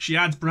 She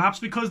adds, perhaps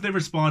because they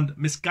respond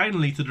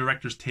misguidedly to the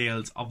director's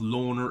tales of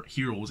loner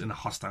heroes in a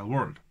hostile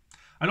world.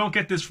 I don't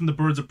get this from the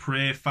Birds of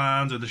Prey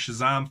fans or the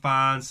Shazam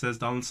fans, says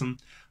Donaldson.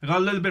 I got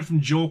a little bit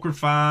from Joker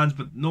fans,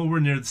 but nowhere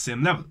near the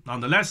same level.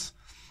 Nonetheless,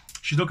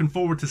 she's looking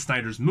forward to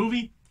Snyder's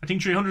movie. I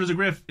think 300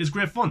 is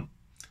great fun.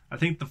 I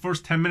think the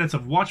first 10 minutes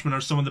of Watchmen are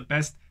some of the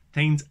best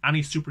things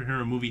any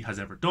superhero movie has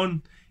ever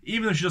done.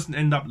 Even if she doesn't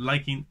end up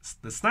liking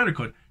the Snyder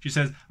Cut, she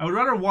says, I would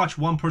rather watch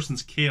one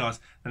person's chaos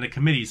than a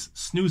committee's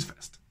snooze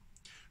fest.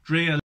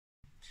 Drea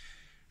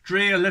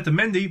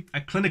Letamendi, a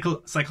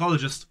clinical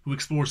psychologist who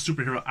explores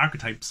superhero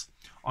archetypes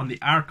on the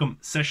Arkham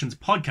Sessions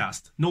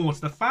podcast, notes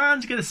that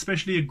fans get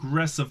especially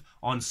aggressive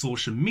on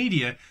social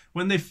media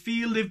when they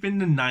feel they've been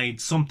denied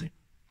something.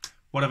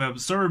 What I've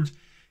observed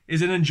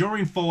is an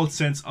enduring false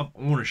sense of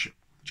ownership,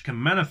 which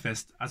can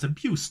manifest as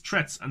abuse,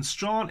 threats, and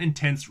strong,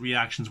 intense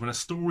reactions when a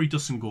story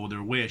doesn't go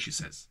their way, she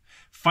says.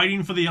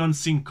 Fighting for the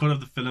unseen cut of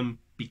the film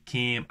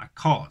became a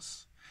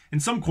cause. In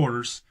some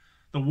quarters,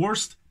 the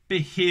worst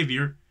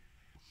behaviour,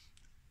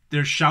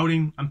 they're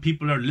shouting and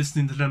people are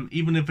listening to them,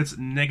 even if it's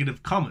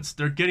negative comments.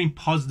 They're getting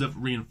positive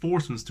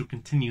reinforcements to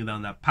continue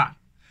down that path.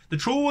 The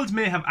trolls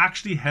may have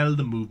actually held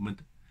the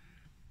movement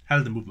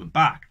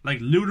back. Like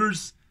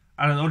looters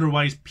at an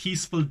otherwise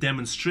peaceful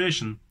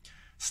demonstration,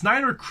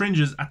 Snyder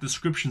cringes at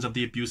descriptions of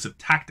the abusive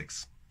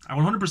tactics. I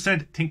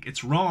 100% think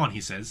it's wrong,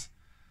 he says.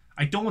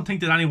 I don't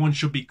think that anyone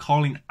should be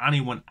calling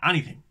anyone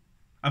anything.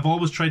 I've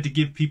always tried to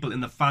give people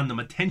in the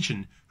fandom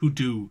attention who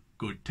do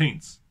good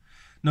things.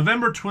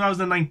 November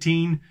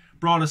 2019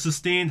 brought a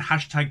sustained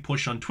hashtag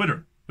push on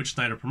Twitter, which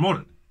Snyder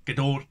promoted.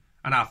 Gadot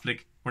and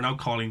Affleck were now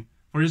calling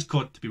for his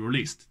cut to be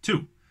released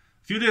too.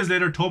 A few days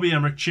later, Toby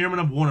Emmerich, chairman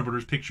of Warner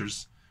Brothers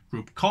Pictures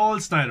Group,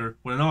 called Snyder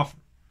with an offer.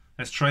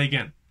 Let's try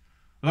again.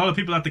 A lot of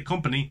people at the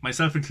company,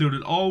 myself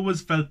included,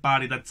 always felt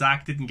badly that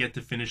Zack didn't get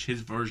to finish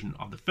his version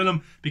of the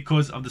film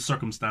because of the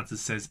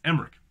circumstances, says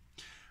Emmerich.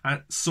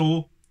 And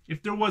so,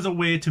 if there was a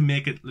way to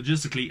make it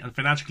logistically and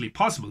financially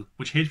possible,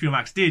 which HBO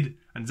Max did,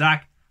 and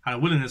Zack had a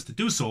willingness to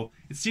do so,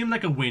 it seemed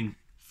like a win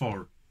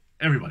for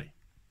everybody.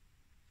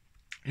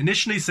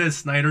 Initially, says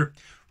Snyder,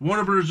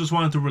 Warner Brothers just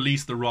wanted to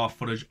release the raw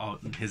footage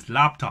on his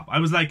laptop. I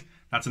was like,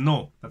 that's a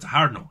no. That's a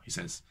hard no, he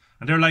says.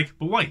 And they're like,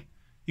 but why?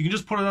 You can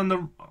just put it on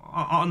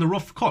the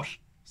rough cut.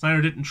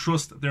 Snyder didn't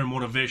trust their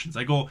motivations.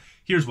 I go,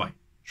 here's why.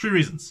 3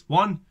 reasons.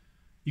 1,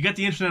 you get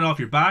the internet off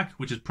your back,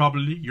 which is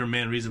probably your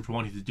main reason for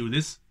wanting to do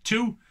this.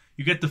 2,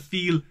 you get to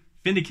feel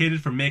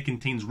vindicated for making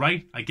things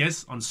right, I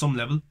guess, on some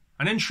level.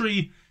 And then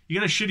 3, you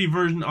get a shitty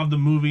version of the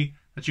movie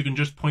that you can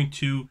just point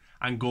to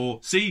and go,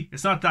 see,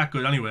 it's not that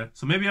good anyway,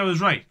 so maybe I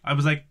was right. I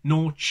was like,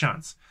 no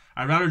chance.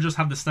 I'd rather just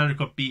have the Snyder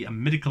Cut be a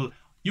mythical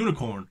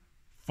unicorn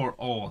for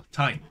all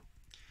time.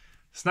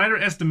 Snyder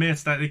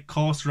estimates that it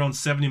costs around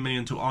 $70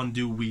 million to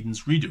undo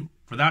Whedon's redo.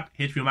 For that,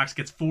 HBO Max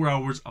gets 4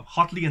 hours of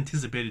hotly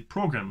anticipated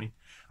programming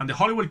and the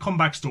Hollywood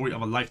comeback story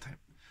of a lifetime.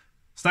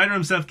 Snyder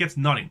himself gets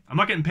nothing. I'm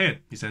not getting paid,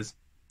 he says.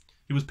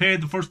 He was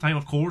paid the first time,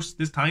 of course.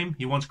 This time,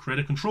 he wants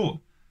creative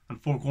control,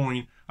 and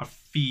foregoing a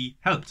fee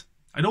helped.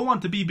 I don't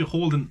want to be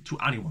beholden to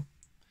anyone.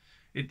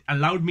 It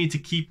allowed me to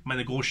keep my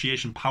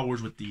negotiation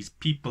powers with these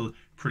people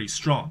pretty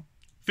strong.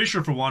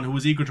 Fisher, for one, who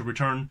was eager to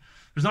return.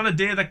 There's not a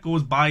day that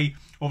goes by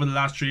over the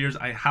last 3 years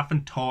I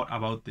haven't thought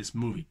about this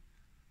movie.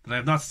 That I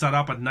have not sat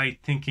up at night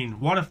thinking,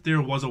 what if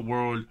there was a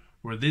world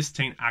where this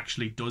thing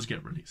actually does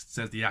get released,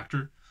 says the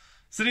actor.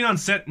 Sitting on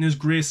set in his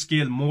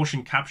grayscale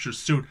motion capture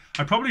suit,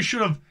 I probably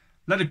should have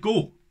let it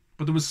go.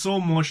 But there was so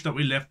much that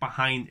we left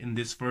behind in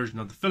this version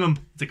of the film.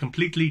 It's a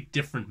completely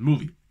different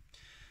movie.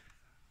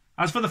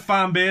 As for the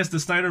fan base, the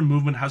Snyder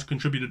movement has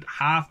contributed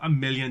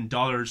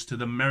 $500,000 to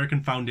the American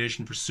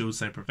Foundation for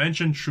Suicide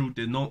Prevention through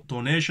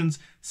donations,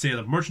 sale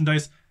of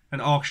merchandise, and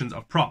auctions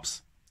of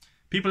props.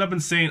 People have been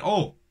saying,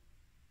 oh,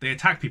 they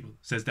attack people,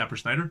 says Dapper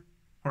Snyder,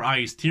 her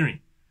eyes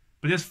tearing.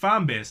 But this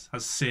fan base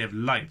has saved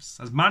lives,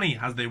 as many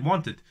as they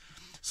wanted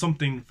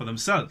something for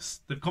themselves.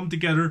 They've come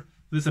together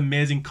for this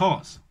amazing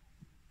cause.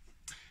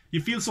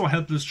 You feel so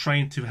helpless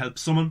trying to help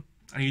someone,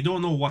 and you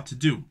don't know what to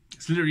do.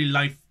 It's literally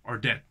life or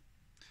death.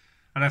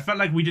 And I felt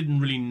like we didn't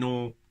really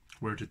know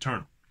where to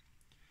turn.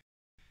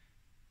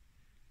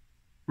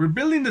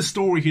 Rebuilding the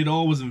story he had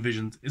always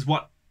envisioned is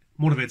what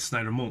motivates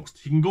Snyder most.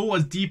 He can go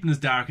as deep and as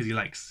dark as he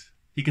likes.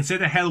 He can say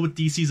to hell with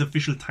DC's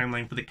official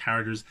timeline for the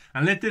characters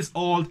and let this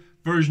old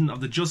version of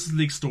the Justice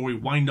League story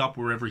wind up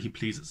wherever he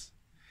pleases.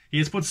 He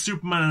has put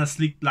Superman in a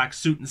sleek black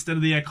suit instead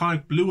of the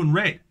iconic blue and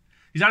red.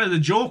 He's added the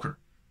Joker.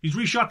 He's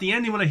reshot the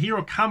ending when a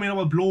hero cameo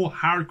will blow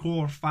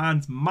hardcore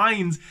fans'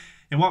 minds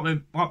in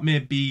what may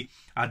be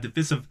a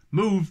divisive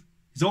move.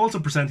 He's also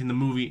presenting the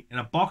movie in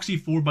a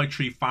boxy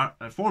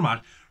 4x3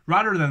 format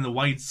rather than the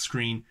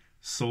widescreen,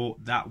 so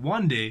that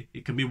one day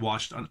it can be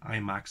watched on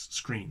IMAX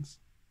screens.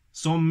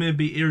 Some may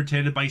be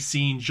irritated by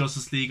seeing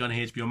Justice League on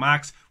HBO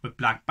Max with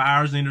black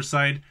bars on either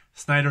side.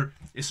 Snyder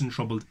isn't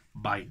troubled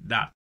by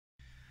that.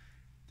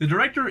 The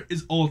director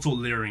is also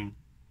layering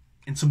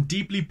in some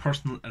deeply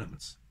personal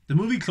elements. The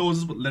movie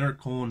closes with Leonard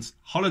Cohen's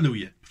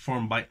Hallelujah,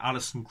 performed by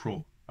Alison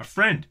Krauss, a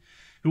friend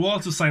who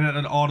also sang it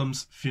at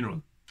Autumn's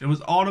funeral. It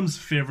was Autumn's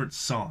favourite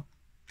song.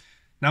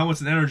 Now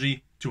it's an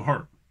energy to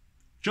her.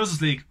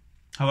 Justice League,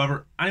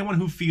 however, anyone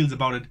who feels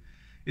about it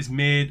is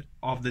made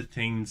of the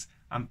things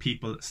and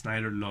people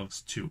Snyder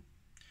loves too.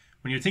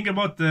 When you think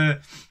about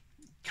the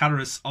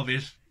catalyst of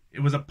it, it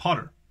was a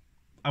potter.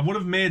 I would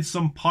have made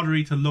some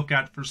pottery to look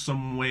at for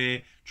some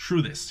way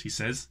through this, he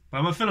says, but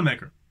I'm a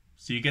filmmaker,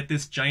 so you get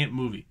this giant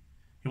movie.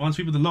 He wants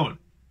people to love it.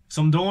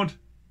 Some don't.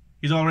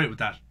 He's alright with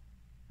that.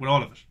 With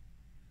all of it.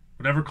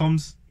 Whatever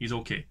comes, he's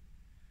okay.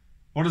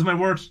 What is my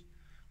worth?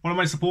 What am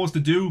I supposed to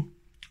do?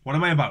 What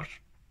am I about?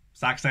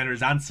 Zack Snyder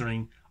is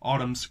answering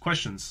Autumn's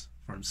questions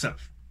for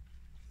himself.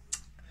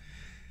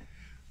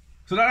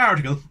 So that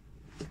article,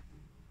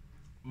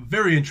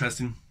 very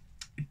interesting.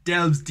 It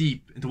delves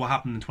deep into what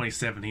happened in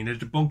 2017. It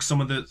debunks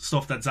some of the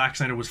stuff that Zack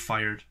Snyder was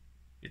fired.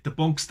 It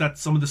debunks that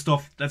some of the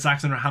stuff that Zack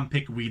Snyder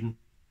handpicked Whedon.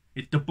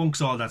 It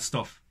debunks all that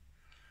stuff.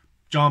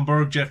 Jon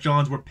Berg, Geoff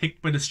Johns were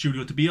picked by the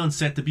studio to be on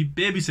set, to be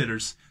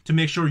babysitters, to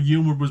make sure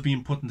humour was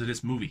being put into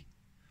this movie.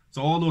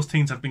 So all those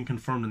things have been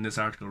confirmed in this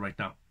article right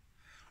now.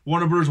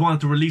 Warner Bros.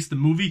 Wanted to release the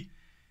movie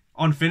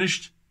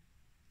unfinished,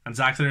 and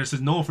Zack Snyder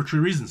says no for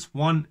 3 reasons.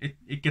 1,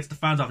 it gets the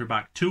fans off your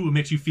back. 2, it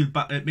makes you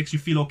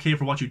feel okay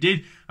for what you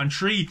did. And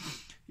 3,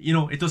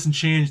 it doesn't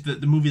change the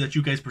movie that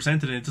you guys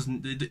presented,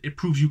 and it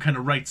proves you kind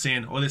of right,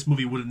 saying, oh, this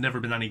movie would have never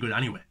been any good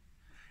anyway.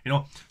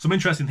 Some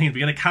interesting things.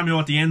 We get a cameo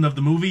at the end of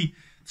the movie.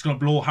 It's going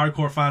to blow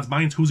hardcore fans'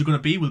 minds. Who's it going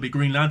to be? Will it be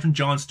Green Lantern,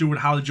 Jon Stewart,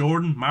 Hal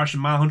Jordan,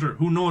 Martian Manhunter?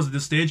 Who knows at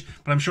this stage?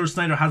 But I'm sure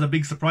Snyder has a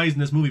big surprise in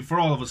this movie for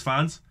all of us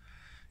fans.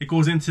 It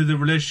goes into the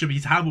relationship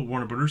he's had with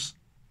Warner Brothers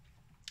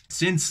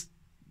since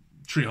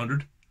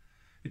 300.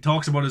 It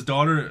talks about his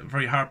daughter,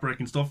 very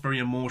heartbreaking stuff, very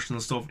emotional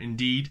stuff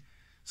indeed.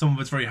 Some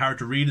of it's very hard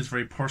to read, it's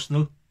very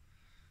personal.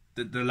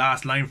 The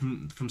last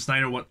line from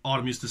Snyder, what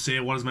Autumn used to say,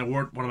 what is my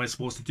word, what am I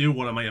supposed to do,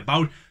 what am I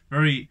about?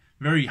 Very,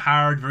 very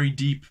hard, very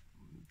deep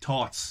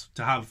thoughts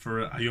to have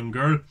for a young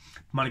girl.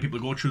 Many people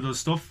go through those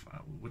stuff,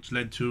 which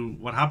led to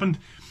what happened.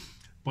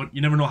 But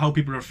you never know how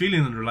people are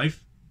feeling in their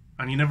life.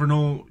 And you never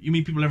know, you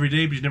meet people every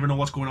day, but you never know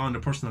what's going on in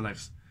their personal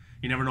lives.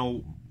 You never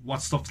know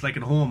what stuff's like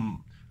at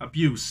home,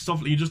 abuse,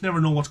 stuff. You just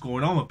never know what's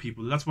going on with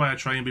people. That's why I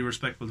try and be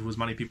respectful to as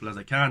many people as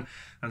I can,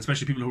 and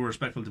especially people who are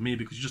respectful to me,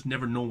 because you just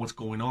never know what's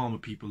going on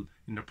with people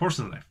in their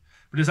personal life.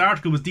 But this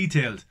article was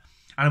detailed,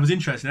 and it was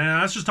interesting. And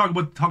let's just talk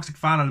about the toxic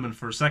fan element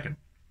for a second.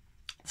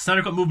 The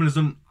Snyder Cut movement has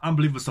done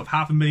unbelievable stuff.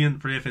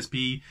 $500,000 for the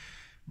FSP.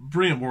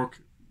 Brilliant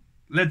work.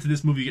 Led to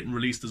this movie getting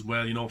released as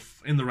well,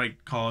 in the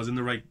right cause, in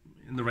the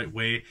right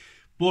way.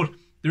 But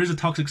there is a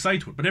toxic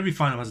side to it. But every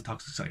fandom has a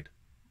toxic side.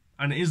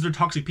 And is there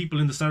toxic people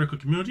in the Snyder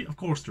Cut community? Of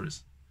course there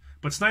is.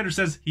 But Snyder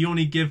says he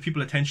only gave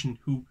people attention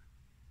who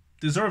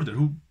deserved it,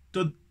 who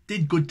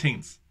did good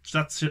things.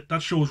 So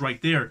that shows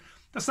right there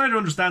that Snyder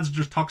understands that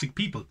there's toxic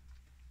people.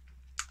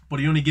 But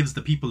he only gives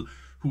the people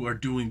who are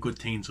doing good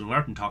things, who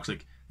aren't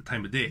toxic, the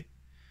time of day.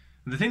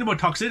 And the thing about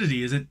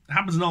toxicity is it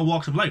happens in all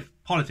walks of life.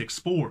 Politics,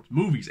 sport,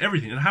 movies,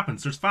 everything. It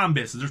happens. There's fan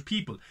bases, there's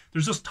people.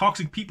 There's just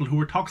toxic people who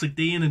are toxic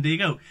day in and day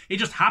out. It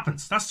just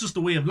happens. That's just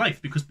the way of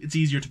life, because it's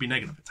easier to be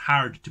negative. It's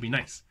hard to be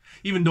nice.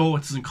 Even though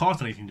it doesn't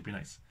cost anything to be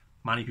nice.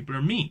 Many people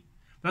are mean.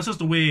 That's just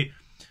the way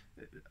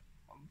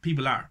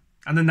people are.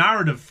 And the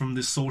narrative from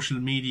this social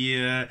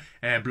media,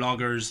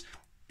 bloggers,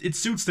 it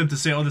suits them to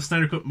say, oh, the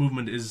Snyder Cut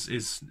movement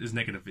is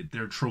negative.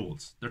 They're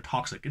trolls. They're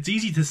toxic. It's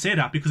easy to say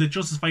that because it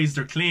justifies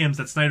their claims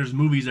that Snyder's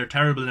movies are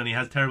terrible and he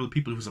has terrible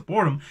people who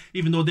support him,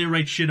 even though they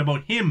write shit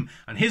about him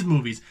and his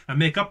movies and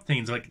make up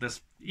things like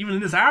this. Even in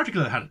this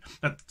article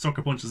that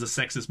Sucker Punch is a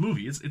sexist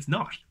movie. It's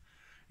not.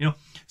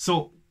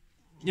 So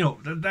you know,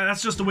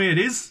 that's just the way it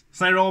is.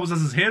 Snyder always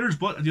has his haters,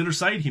 but at the other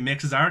side, he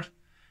makes his art.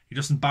 He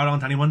doesn't bow down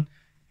to anyone.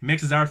 He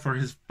makes his art for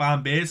his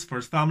fan base, for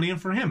his family,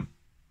 and for him.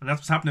 And that's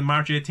what's happening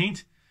March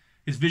 18th.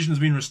 His vision has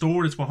been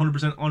restored. It's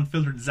 100%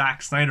 unfiltered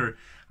Zack Snyder.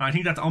 And I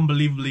think that's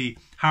unbelievably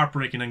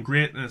heartbreaking and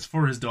great. And it's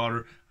for his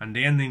daughter. And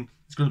the ending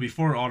is going to be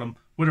for Autumn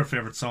with her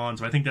favourite song.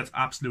 So I think that's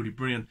absolutely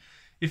brilliant.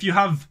 If you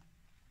have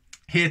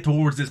hate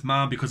towards this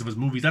man because of his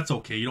movies, that's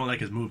okay. You don't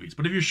like his movies.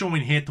 But if you're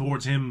showing hate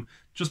towards him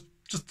just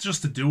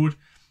to do it,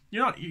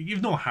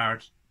 you've no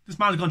heart. This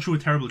man's gone through a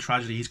terrible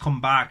tragedy. He's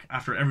come back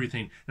after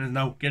everything and is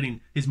now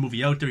getting his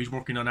movie out there. He's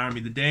working on Army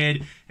of the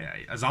Dead,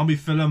 a zombie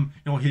film.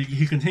 You know,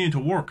 he'll continue to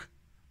work.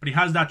 But he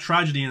has that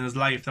tragedy in his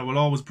life that will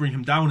always bring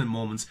him down in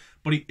moments.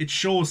 But it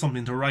shows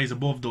something to rise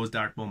above those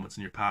dark moments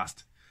in your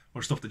past,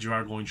 or stuff that you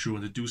are going through,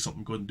 and to do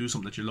something good and do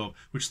something that you love,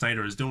 which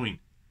Snyder is doing.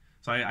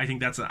 So I think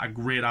that's a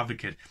great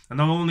advocate. And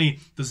not only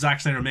does Zack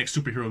Snyder make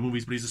superhero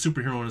movies, but he's a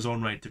superhero in his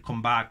own right to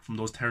come back from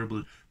those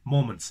terrible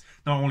moments.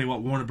 Not only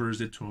what Warner Bros.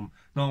 Did to him,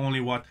 not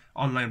only what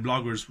online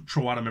bloggers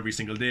throw at him every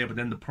single day, but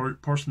then the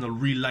personal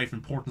real-life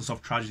importance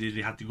of tragedy that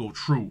he had to go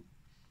through.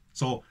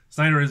 So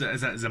Snyder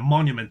is a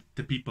monument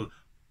to people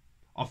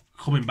of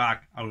coming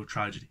back out of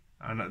tragedy.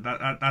 And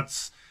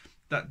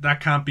that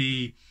can't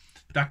be...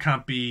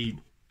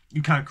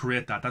 You can't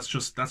create that. That's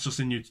just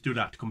in you to do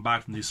that, to come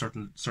back from these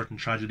certain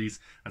tragedies.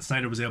 And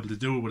Snyder was able to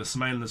do it with a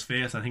smile on his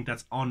face. I think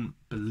that's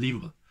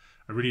unbelievable.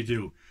 I really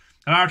do.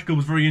 That article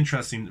was very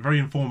interesting, very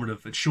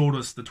informative. It showed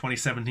us the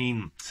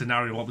 2017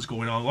 scenario, what was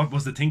going on, what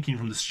was the thinking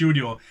from the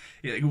studio,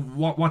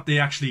 what they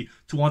actually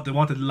they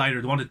wanted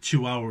lighter, they wanted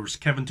 2 hours.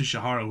 Kevin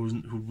Tishihara,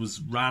 who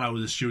was ran out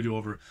of the studio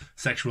over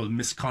sexual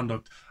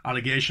misconduct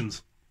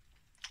allegations,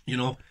 you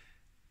know,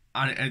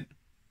 and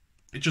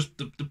it just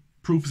the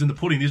proof is in the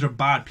pudding. These are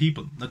bad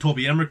people. Now,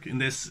 Toby Emmerich in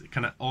this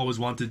kind of always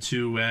wanted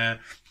to.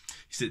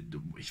 He said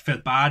he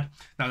felt bad.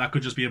 Now that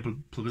could just be a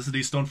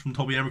publicity stunt from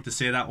Toby Emmerich to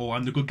say that, oh,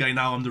 I'm the good guy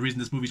now. I'm the reason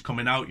this movie's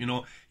coming out. You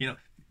know.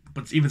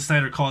 But even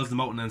Snyder calls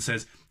them out and then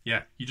says,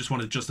 yeah, you just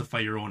want to justify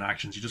your own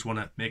actions. You just want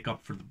to make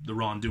up for the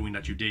wrongdoing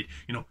that you did.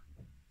 You know,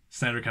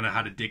 Snyder kind of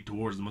had a dig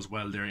towards them as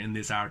well there in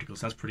this article.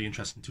 So that's pretty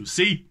interesting to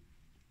see.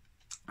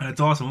 And it's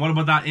awesome. What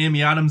about that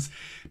Amy Adams,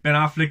 Ben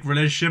Affleck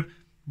relationship?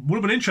 Would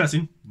have been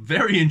interesting,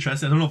 very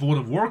interesting. I don't know if it would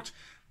have worked,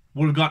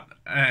 would have got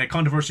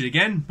controversy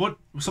again, but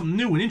something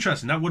new and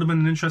interesting. That would have been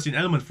an interesting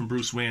element from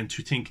Bruce Wayne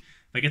to think,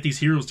 if I get these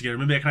heroes together,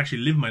 maybe I can actually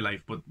live my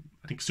life. But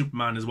I think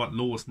Superman is what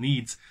Lois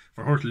needs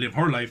for her to live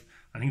her life.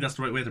 I think that's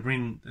the right way to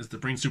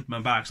bring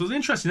Superman back. So it's an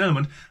interesting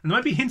element, and there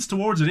might be hints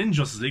towards it in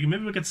Justice League, and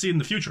maybe we'll get to see it in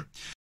the future.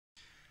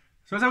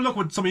 So let's have a look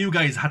what some of you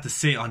guys had to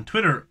say on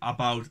Twitter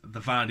about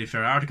the Vanity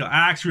Fair article.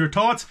 I asked for your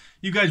thoughts.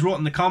 You guys wrote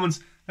in the comments.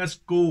 Let's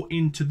go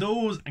into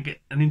those and get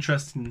an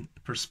interesting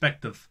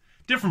perspective,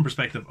 different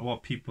perspective of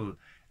what people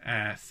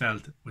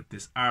felt with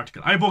this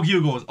article. iBug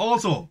Hugh goes,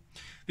 also,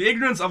 the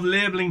ignorance of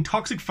labelling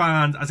toxic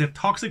fans as if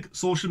toxic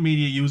social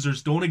media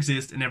users don't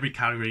exist in every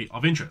category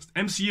of interest.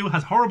 MCU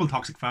has horrible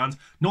toxic fans,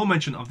 no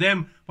mention of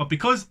them, but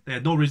because they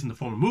had no reason to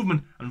form a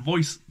movement and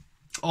voice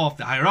off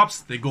the higher-ups,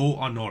 they go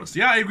unnoticed.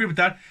 Yeah, I agree with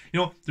that. You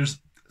know, there's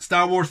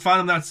Star Wars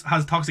fandom that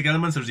has toxic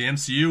elements, there's the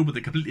MCU, but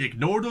they completely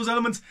ignore those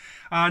elements,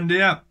 and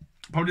yeah,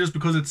 probably just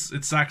because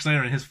it's Zack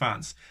Snyder and his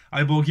fans.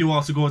 iBug Hugh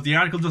also goes, the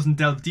article doesn't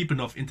delve deep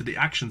enough into the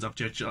actions of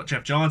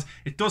Geoff Johns.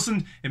 It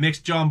doesn't. It makes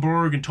Jon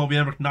Berg and Toby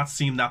Emmerich not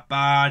seem that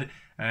bad.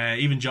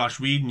 Even Joss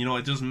Whedon, you know,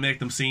 it doesn't make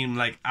them seem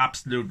like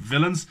absolute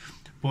villains.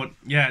 But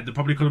yeah, there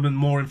probably could have been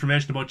more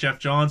information about Geoff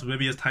Johns, but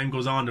maybe as time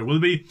goes on there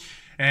will be.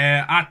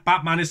 At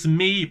Batman is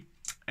me.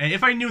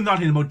 If I knew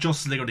nothing about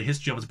Justice League or the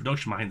history of its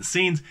production behind the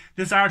scenes,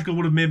 this article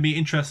would have made me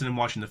interested in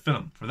watching the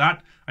film. For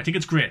that, I think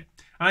it's great.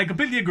 And I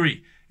completely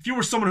agree. If you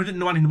were someone who didn't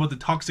know anything about the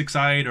toxic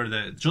side or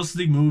the Justice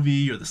League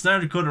movie or the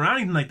Snyder Cut or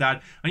anything like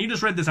that, and you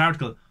just read this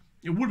article,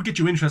 it would get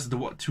you interested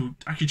to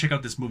actually check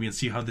out this movie and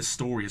see how this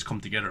story has come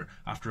together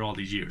after all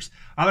these years.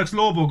 Alex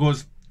Lobo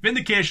goes,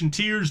 vindication,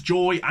 tears,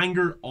 joy,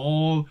 anger,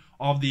 all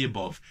of the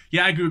above.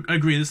 Yeah, I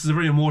agree. This is a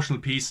very emotional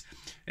piece.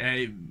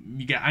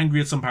 You get angry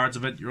at some parts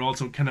of it. You're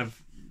also kind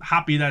of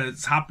happy that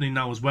it's happening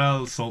now as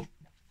well. So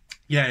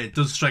yeah, it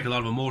does strike a lot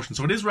of emotion.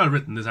 So it is well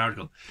written, this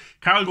article.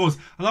 Carol goes,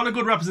 a lot of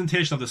good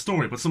representation of the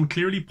story, but some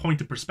clearly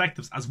pointed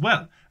perspectives as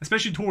well,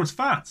 especially towards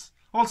fans.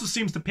 Also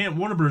seems to paint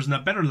Warner Bros. In a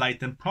better light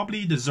than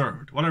probably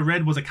deserved. What I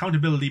read was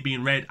accountability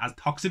being read as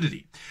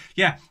toxicity.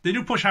 Yeah, they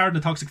do push hard on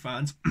the toxic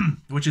fans,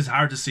 which is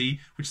hard to see,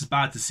 which is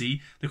bad to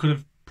see. They could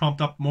have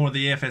prompted up more of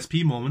the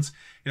AFSP moments.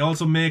 It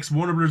also makes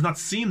Warner Bros. Not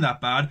seem that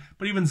bad,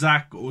 but even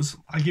Zack goes,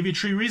 I'll give you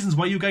 3 reasons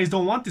why you guys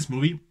don't want this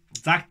movie.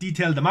 Zack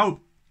detailed them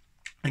out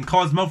and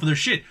calls them out for their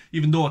shit,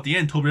 even though at the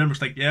end Toby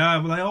Emmerich's like,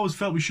 yeah, well, I always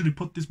felt we should have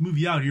put this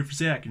movie out here for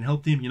Zack and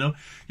helped him, you know.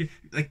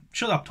 Like,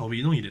 shut up, Toby,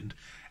 you know you didn't.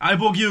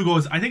 iBug Hugh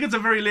goes, I think it's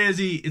very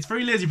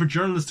lazy for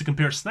journalists to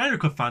compare Snyder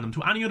Cut fandom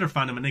to any other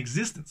fandom in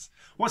existence.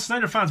 What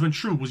Snyder fans went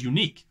through was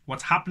unique.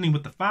 What's happening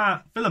with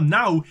the film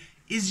now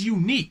is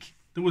unique.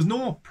 There was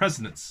no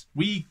precedence.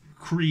 We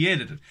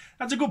created it.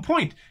 That's a good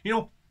point. You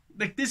know,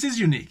 like, this is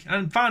unique,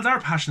 and fans are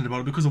passionate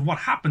about it because of what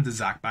happened to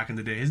Zack back in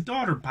the day. His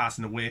daughter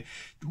passing away,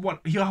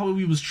 how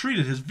he was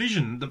treated, his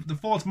vision, the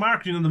false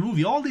marketing of the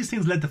movie. All these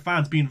things led to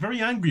fans being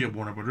very angry at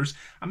Warner Brothers,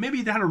 and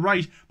maybe they had it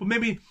right, but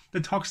maybe the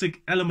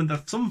toxic element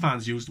that some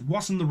fans used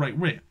wasn't the right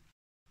way.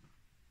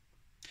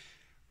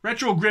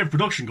 Retrograde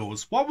Production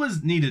goes, what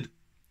was needed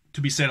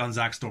to be said on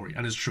Zack's story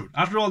and his truth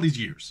after all these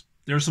years?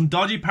 There are some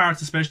dodgy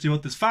parts, especially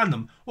about this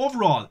fandom.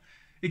 Overall,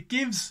 it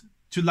gives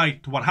to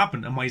light to what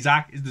happened and why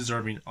Zack is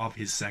deserving of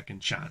his second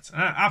chance.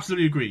 And I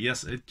absolutely agree.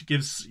 Yes, it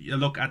gives a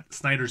look at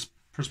Snyder's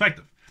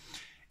perspective.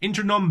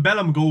 Internum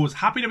Bellum goes,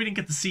 happy that we didn't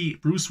get to see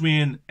Bruce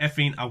Wayne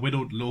effing a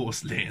widowed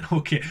Lois Lane.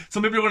 Okay,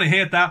 some people are going to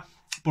hate that,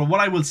 but what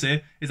I will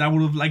say is I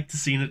would have liked to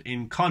seen it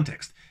in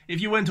context. If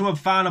you went to a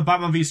fan of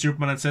Batman v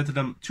Superman and said to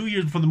them 2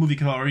 years before the movie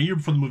came out, or a year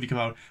before the movie came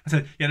out, and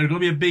said, yeah, there's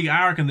going to be a big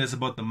arc in this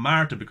about the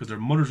Martha because their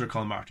mothers are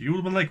called Martha, you would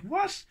have been like,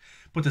 what?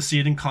 But to see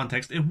it in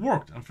context, it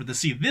worked. And for to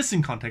see this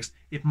in context,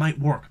 it might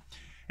work.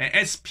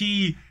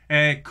 SP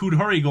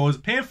Kudhuri goes,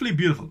 painfully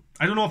beautiful.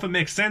 I don't know if it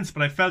makes sense,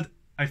 but I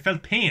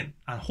felt pain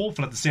and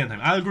hopeful at the same time.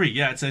 I agree.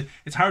 Yeah,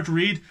 it's hard to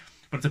read,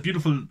 but it's a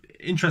beautiful,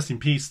 interesting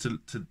piece to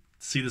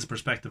see this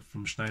perspective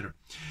from Snyder.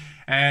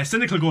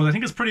 Cynical goes, I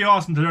think it's pretty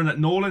awesome to learn that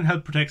Nolan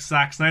helped protect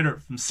Zack Snyder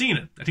from seeing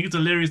it. I think it's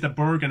hilarious that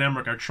Berg and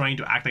Emmerich are trying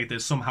to act like they're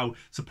somehow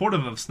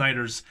supportive of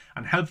Snyder's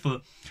and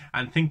helpful,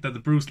 and think that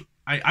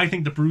I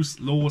think the Bruce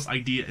Lois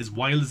idea is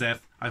wild as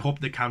F. I hope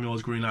the cameo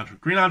is Green Lantern.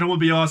 Green Lantern would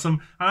be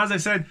awesome, and as I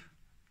said,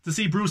 to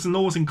see Bruce and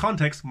Lois in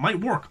context might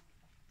work.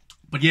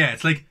 But yeah,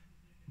 it's like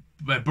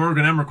Berg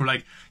and Emmerich were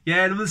like,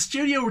 yeah, the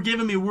studio were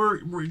giving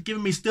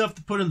me stuff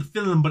to put in the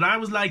film, but I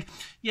was like,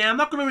 yeah, I'm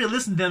not going to really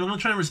listen to them. I'm going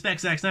to try and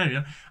respect Zack Snyder. You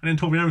know? And then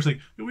Toby Emmerich's like,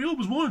 yeah, we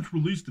always wanted to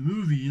release the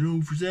movie, you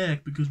know, for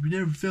Zack because we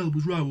never felt it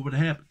was right what would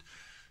have happened.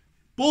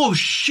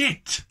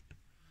 Bullshit.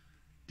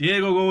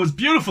 Diego goes,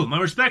 beautiful.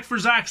 My respect for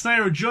Zack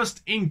Snyder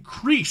just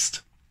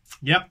increased.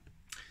 Yep,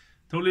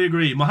 totally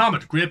agree.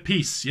 Mohammed, great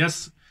piece.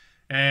 Yes.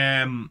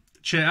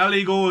 Che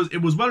Ali goes, it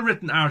was well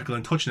written article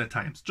and touching at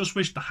times. Just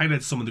wish to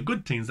highlight some of the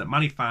good things that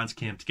many fans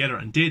came together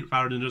and did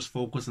rather than just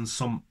focus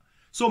on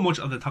so much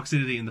of the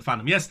toxicity in the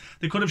fandom. Yes,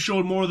 they could have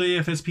showed more of the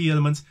FSP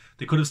elements.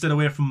 They could have stayed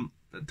away from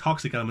the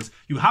toxic elements.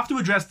 You have to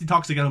address the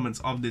toxic elements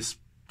of this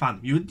fandom.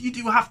 You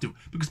do have to,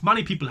 because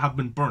many people have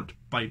been burnt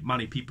by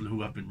many people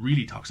who have been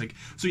really toxic.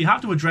 So you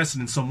have to address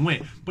it in some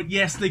way. But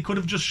yes, they could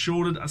have just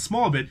showed it a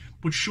small bit,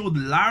 but showed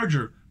the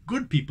larger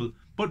good people.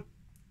 But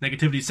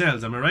negativity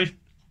sells, am I right?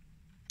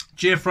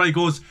 Jay Fry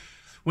goes,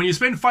 when you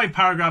spend 5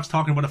 paragraphs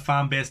talking about a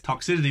fan-based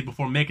toxicity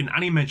before making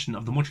any mention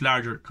of the much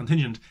larger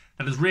contingent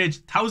that has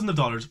raised thousands of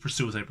dollars for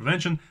suicide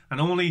prevention, and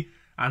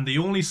the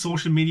only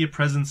social media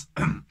presence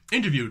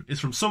interviewed is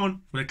from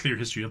someone with a clear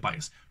history of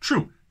bias.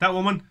 True, that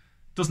woman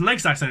doesn't like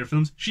Zack Snyder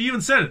films. She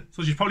even said it,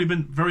 so she's probably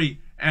been very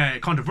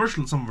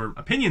controversial in some of her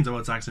opinions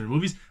about Zack Snyder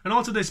movies. And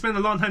also, they spend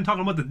a long time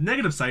talking about the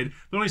negative side,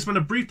 but only spend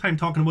a brief time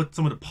talking about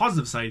some of the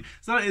positive side.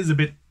 So that is a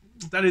bit.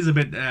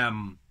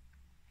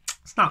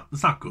 It's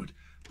not good,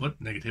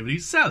 but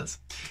negativity sells.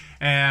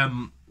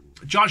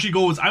 Joshy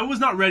goes, I was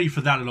not ready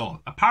for that at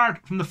all.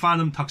 Apart from the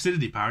fandom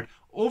toxicity part,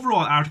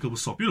 overall article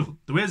was so beautiful.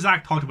 The way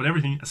Zack talked about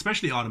everything,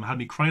 especially Autumn, had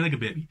me crying like a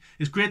baby.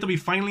 It's great that we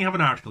finally have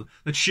an article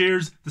that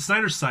shares the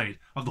Snyder side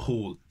of the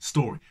whole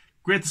story.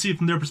 Great to see it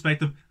from their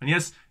perspective, and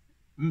yes,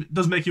 it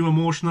does make you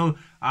emotional.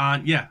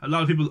 And yeah, a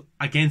lot of people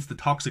against the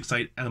toxic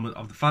side element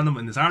of the fandom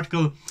in this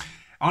article.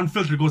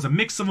 Unfiltered goes, a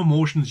mix of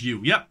emotions.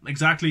 Yep,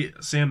 exactly.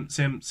 Same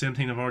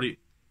thing. I've already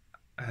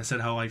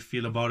said how I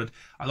feel about it.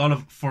 A lot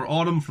of For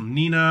Autumn from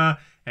Nina.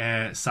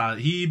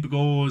 Sahib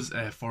goes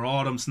For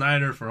Autumn.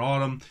 Snyder For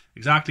Autumn.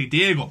 Exactly.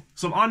 Diego.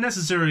 Some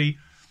unnecessary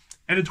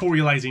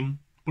editorializing,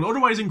 but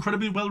otherwise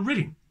incredibly well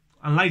written,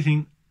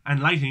 enlightening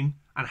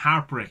and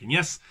heartbreaking.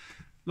 Yes,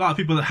 a lot of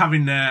people are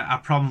having a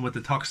problem with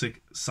the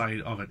toxic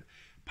side of it.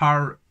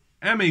 Par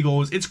Emmy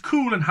goes, it's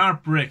cool and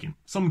heartbreaking.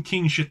 Some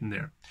king shit in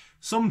there.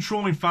 Some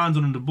throwing fans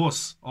under the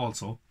bus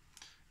also.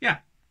 Yeah,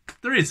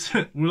 there is.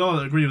 We'll all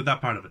agree with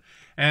that part of it.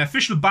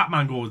 Official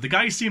Batman goes, the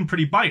guy seemed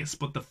pretty biased,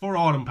 but the For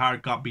Autumn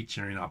part got me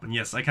cheering up. And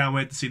yes, I can't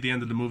wait to see the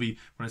end of the movie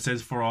when it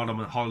says For Autumn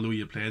and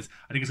Hallelujah plays.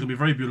 I think it's going to be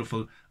very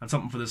beautiful and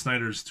something for the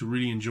Snyders to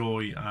really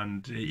enjoy.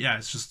 And yeah,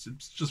 it's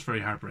just very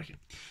heartbreaking.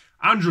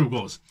 Andrew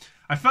goes,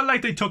 I felt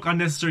like they took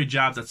unnecessary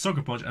jabs at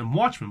Sucker Punch and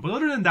Watchmen, but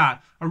other than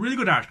that, a really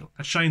good article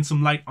that shines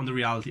some light on the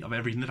reality of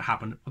everything that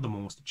happened for the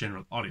most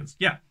general audience.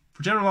 Yeah,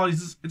 for general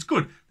audiences, it's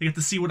good. They get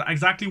to see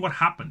exactly what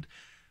happened.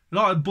 A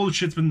lot of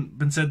bullshit's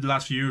been said the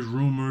last few years,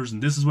 rumours,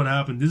 and this is what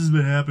happened,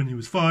 he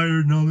was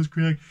fired, and all this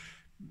crap.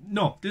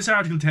 No, this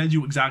article tells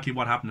you exactly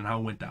what happened and how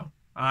it went down.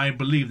 I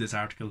believe this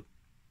article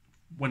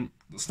when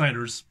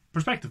Snyder's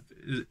perspective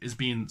is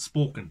being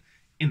spoken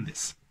in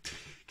this.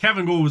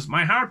 Kevin goes,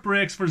 my heart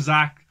breaks for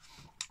Zack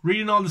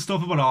reading all the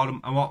stuff about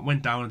Autumn and what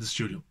went down at the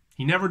studio.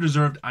 He never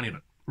deserved any of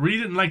it. Really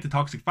didn't like the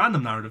toxic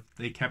fandom narrative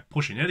they kept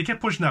pushing. Yeah, they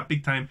kept pushing that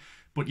big time.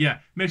 But yeah,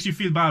 makes you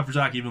feel bad for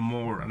Zack even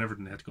more and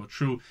everything they had to go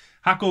through.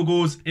 Hako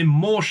goes,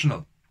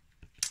 emotional.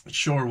 It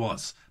sure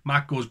was.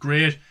 Matt goes,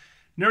 great.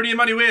 Nerdy in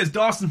Many Ways,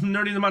 Dawson from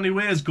Nerdy in Many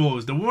Ways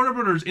goes, the Warner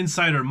Brothers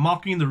insider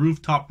mocking the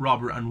rooftop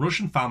robber and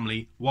Russian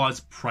family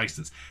was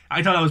priceless.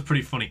 I thought that was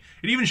pretty funny.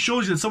 It even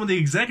shows you that some of the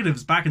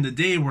executives back in the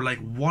day were like,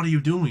 what are you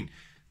doing?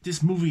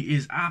 This movie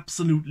is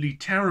absolutely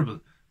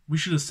terrible. We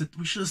should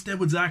have stayed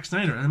with Zack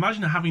Snyder. And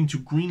imagine having to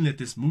greenlit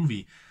this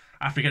movie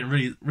after getting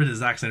rid of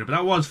Zack Snyder. But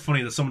that was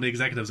funny that some of the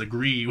executives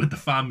agree with the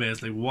fan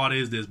base. Like, what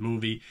is this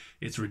movie?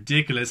 It's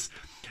ridiculous.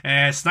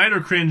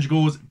 Snyder cringe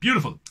goes,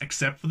 beautiful,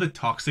 except for the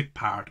toxic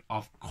part,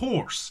 of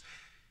course.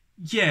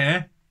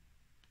 Yeah,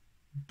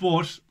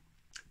 but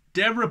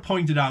Deborah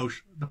pointed out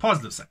the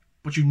positive side.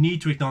 But you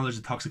need to acknowledge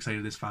the toxic side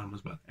of this fandom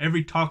as well.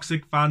 Every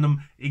toxic fandom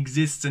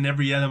exists in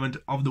every element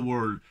of the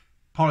world.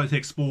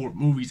 Politics, sport,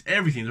 movies,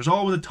 everything. There's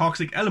always a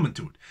toxic element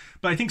to it.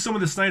 But I think some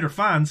of the Snyder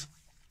fans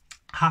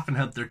haven't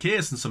helped their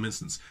case in some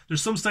instance.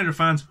 There's some Snyder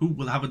fans who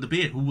will have a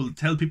debate, who will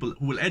tell people,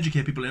 who will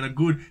educate people in a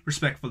good,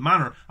 respectful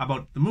manner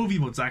about the movie,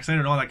 about Zack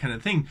Snyder and all that kind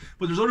of thing.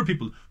 But there's other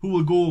people who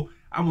will go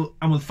and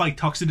will fight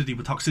toxicity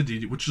with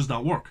toxicity, which does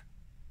not work.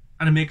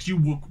 And it makes you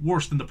look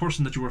worse than the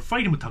person that you were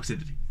fighting with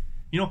toxicity.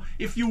 You know,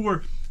 if you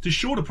were to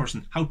show the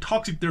person how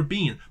toxic they're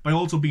being by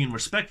also being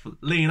respectful,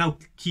 laying out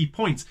key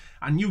points,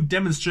 and you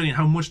demonstrating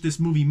how much this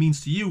movie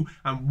means to you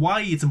and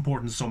why it's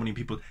important to so many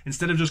people,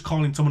 instead of just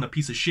calling someone a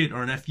piece of shit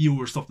or an FU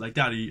or stuff like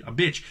that, a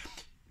bitch.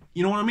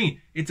 You know what I mean?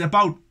 It's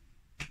about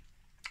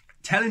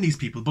telling these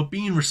people, but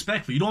being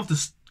respectful. You don't have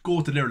to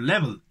go to their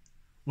level.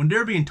 When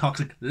they're being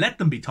toxic, let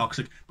them be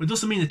toxic, but it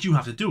doesn't mean that you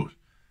have to do it.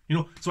 You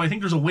know, so I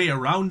think there's a way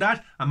around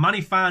that, and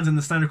many fans in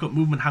the Snyder Cut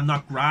movement have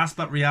not grasped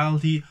that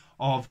reality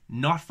of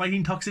not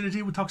fighting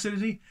toxicity with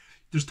toxicity.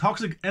 There's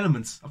toxic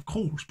elements, of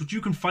course, but you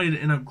can fight it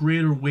in a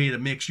greater way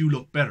that makes you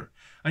look better.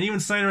 And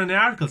even Snyder in the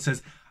article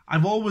says,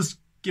 I've always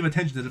give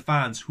attention to the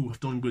fans who have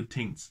done good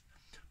things.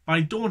 But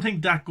I don't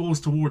think that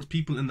goes towards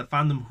people in the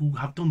fandom who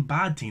have done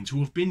bad things, who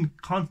have been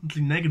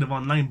constantly negative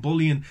online,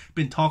 bullying,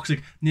 been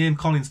toxic,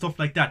 name-calling, stuff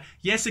like that.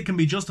 Yes, it can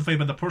be justified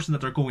by the person that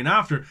they're going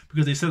after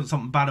because they said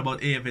something bad about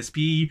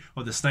AFSP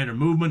or the Snyder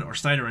movement or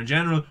Snyder in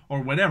general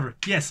or whatever.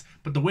 Yes,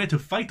 but the way to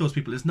fight those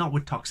people is not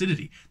with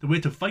toxicity. The way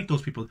to fight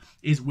those people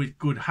is with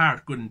good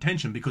heart, good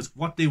intention, because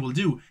what they will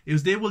do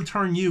is they will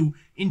turn you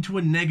into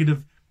a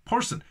negative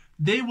person.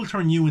 They will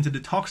turn you into the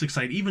toxic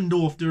side, even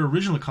though if their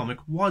original comic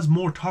was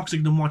more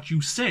toxic than what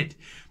you said.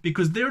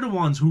 Because they're the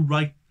ones who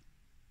write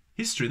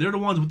history. They're the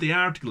ones with the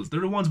articles.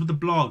 They're the ones with the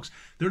blogs.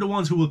 They're the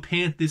ones who will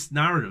paint this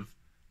narrative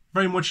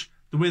very much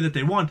the way that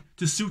they want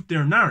to suit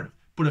their narrative.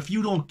 But if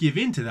you don't give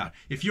in to that,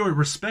 if you're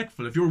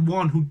respectful, if you're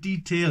one who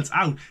details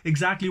out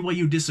exactly why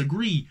you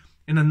disagree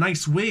in a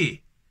nice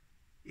way,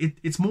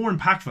 it's more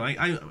impactful.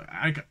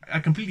 I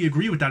completely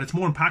agree with that. It's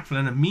more impactful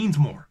and it means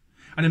more.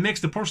 And it makes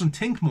the person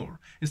think more.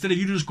 Instead of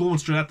you just going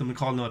straight at them and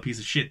calling them a piece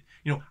of shit.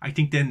 You know, I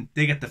think then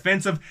they get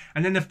defensive.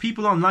 And then if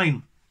people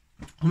online,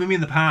 who maybe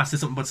in the past said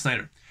something about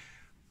Snyder,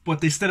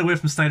 but they stayed away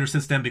from Snyder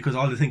since then because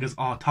all they think is,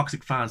 oh,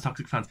 toxic fans.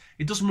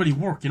 It doesn't really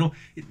work, you know.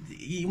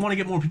 You want to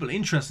get more people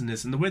interested in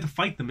this, and the way to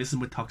fight them isn't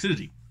with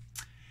toxicity.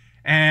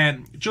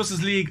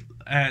 Justice League,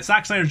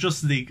 Zack Snyder's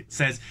Justice League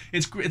says,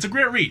 it's a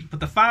great read, but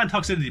the fan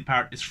toxicity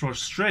part is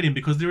frustrating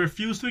because they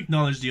refuse to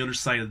acknowledge the other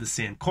side of the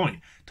same coin.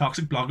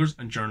 Toxic bloggers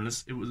and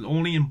journalists, it will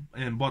only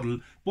embottle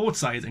both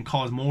sides and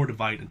cause more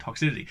divide and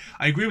toxicity.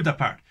 I agree with that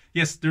part.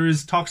 Yes, there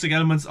is toxic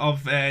elements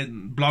of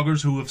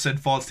bloggers who have said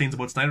false things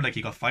about Snyder, like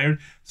he got fired.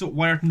 So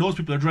why aren't those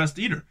people addressed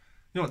either?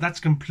 You know, that's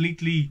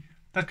completely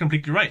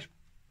right.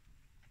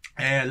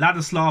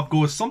 Ladislav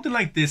goes something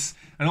like this,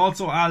 and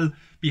also I'll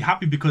be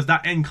happy because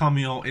that end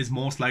cameo is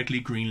most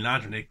likely Green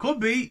Lantern. It could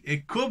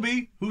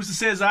be. Who's to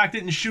say Zack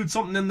didn't shoot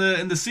something in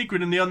the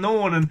secret, in the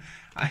unknown, and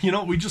you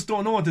know, we just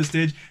don't know at this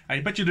stage.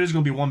 I bet you there's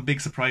going to be one big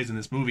surprise in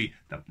this movie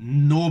that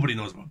nobody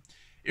knows about.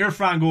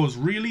 Irfan goes,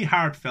 really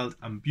heartfelt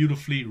and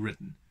beautifully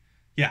written.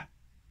 Yeah,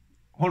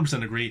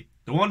 100% agree.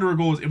 The Wanderer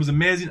goes, it was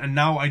amazing, and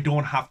now I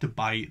don't have to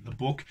buy the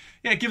book.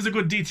 Yeah, it gives a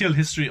good detailed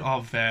history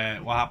of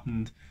what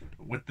happened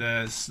with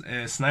the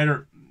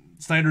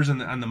Snyders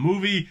and the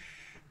movie,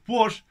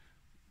 but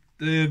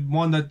the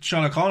one that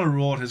Sean O'Connor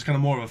wrote is kind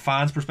of more of a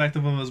fan's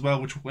perspective of it as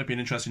well, which might be an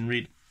interesting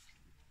read.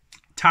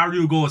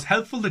 Taru goes,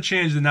 helpful to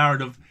change the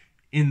narrative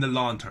in the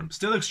long term.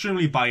 Still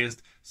extremely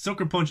biased.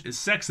 Sucker Punch is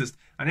sexist,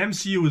 and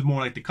MCU is more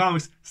like the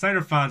comics.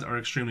 Snyder fans are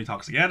extremely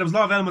toxic. Yeah, there was a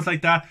lot of elements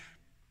like that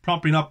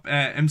propping up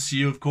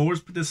MCU, of course,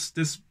 but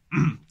this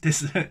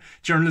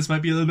journalist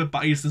might be a little bit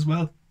biased as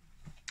well.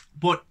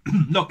 But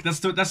look, that's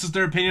just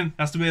their opinion.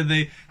 That's the way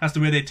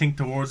they think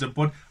towards it.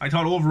 But I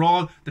thought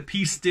overall the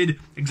piece did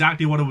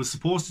exactly what it was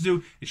supposed to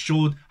do. It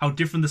showed how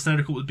different the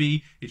Snyder Cut would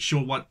be. It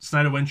showed what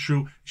Snyder went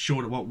through. It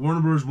showed what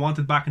Warner Bros.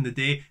 Wanted back in the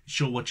day. It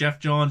showed what Geoff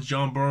Johns,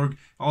 Jon Berg,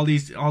 all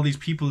these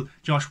people,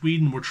 Joss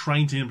Whedon were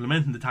trying to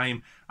implement in the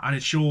time. And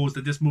it shows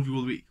that this movie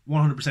will be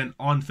 100%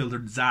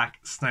 unfiltered Zack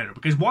Snyder.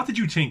 Because what did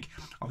you think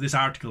of this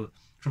article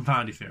from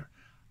Vanity Fair?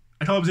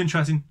 I thought it was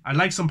interesting. I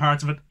like some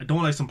parts of it. I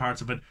don't like some parts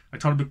of it. I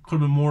thought it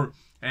could have been more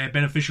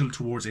beneficial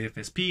towards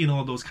AFSP and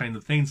all those kind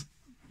of things.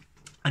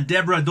 And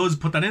Deborah does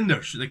put that in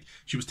there.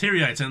 She was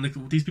teary-eyed saying,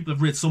 like, these people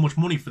have raised so much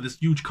money for this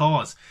huge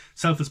cause.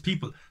 Selfless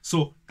people.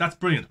 So that's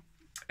brilliant.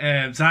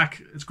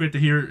 Zack, it's great to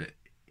hear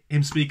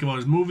him speak about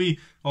his movie.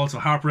 Also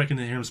heartbreaking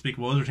to hear him speak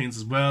about other things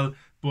as well.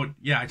 But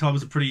yeah, I thought it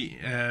was a pretty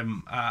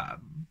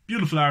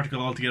beautiful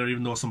article altogether,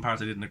 even though some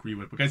parts I didn't agree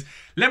with. But guys,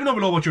 let me know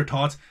below what your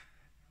thoughts.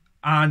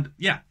 And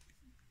yeah,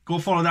 go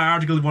follow that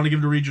article if you want to give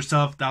it a read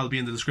yourself. That'll be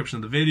in the description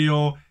of the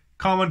video.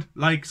 Comment,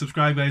 like,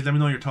 subscribe, guys. Let me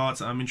know your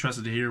thoughts. I'm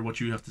interested to hear what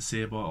you have to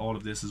say about all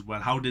of this as well.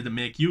 How did it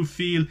make you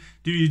feel?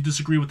 Do you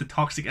disagree with the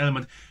toxic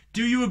element?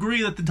 Do you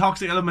agree that the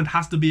toxic element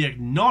has to be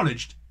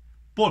acknowledged?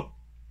 But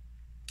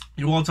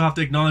you also have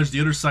to acknowledge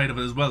the other side of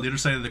it as well. The other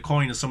side of the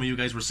coin, as some of you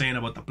guys were saying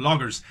about the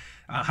bloggers,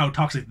 how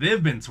toxic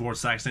they've been towards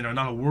Zack Snyder.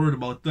 Not a word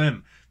about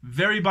them.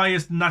 Very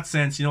biased in that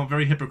sense, you know,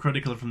 very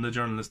hypocritical from the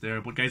journalist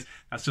there. But guys,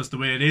 that's just the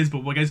way it is.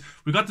 But well, guys,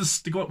 we got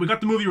the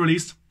movie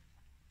released.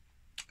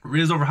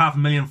 Raised over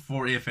 500,000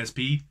 for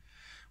AFSP.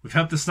 We've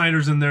helped the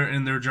Snyders in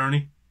their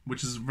journey,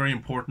 which is very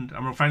important.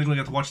 And we're finally going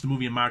to get to watch the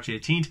movie on March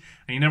 18th.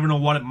 And you never know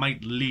what it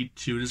might lead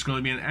to. This is going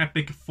to be an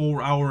epic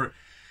 4-hour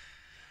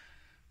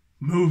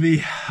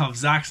movie of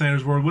Zack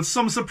Snyder's world with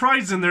some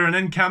surprises in there. An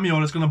end cameo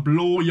that's going to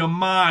blow your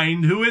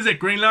mind. Who is it?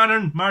 Green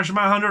Lantern? Martian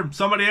Manhunter?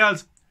 Somebody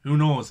else? Who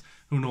knows?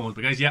 Who knows?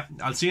 But guys, yeah,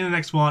 I'll see you in the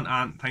next one.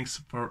 And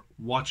thanks for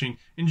watching.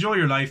 Enjoy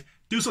your life.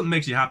 Do something that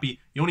makes you happy.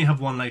 You only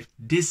have one life.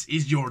 This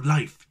is your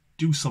life.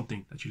 Do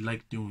something that you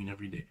like doing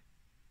every day.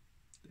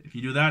 If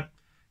you do that,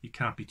 you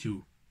can't be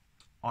too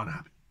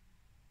unhappy.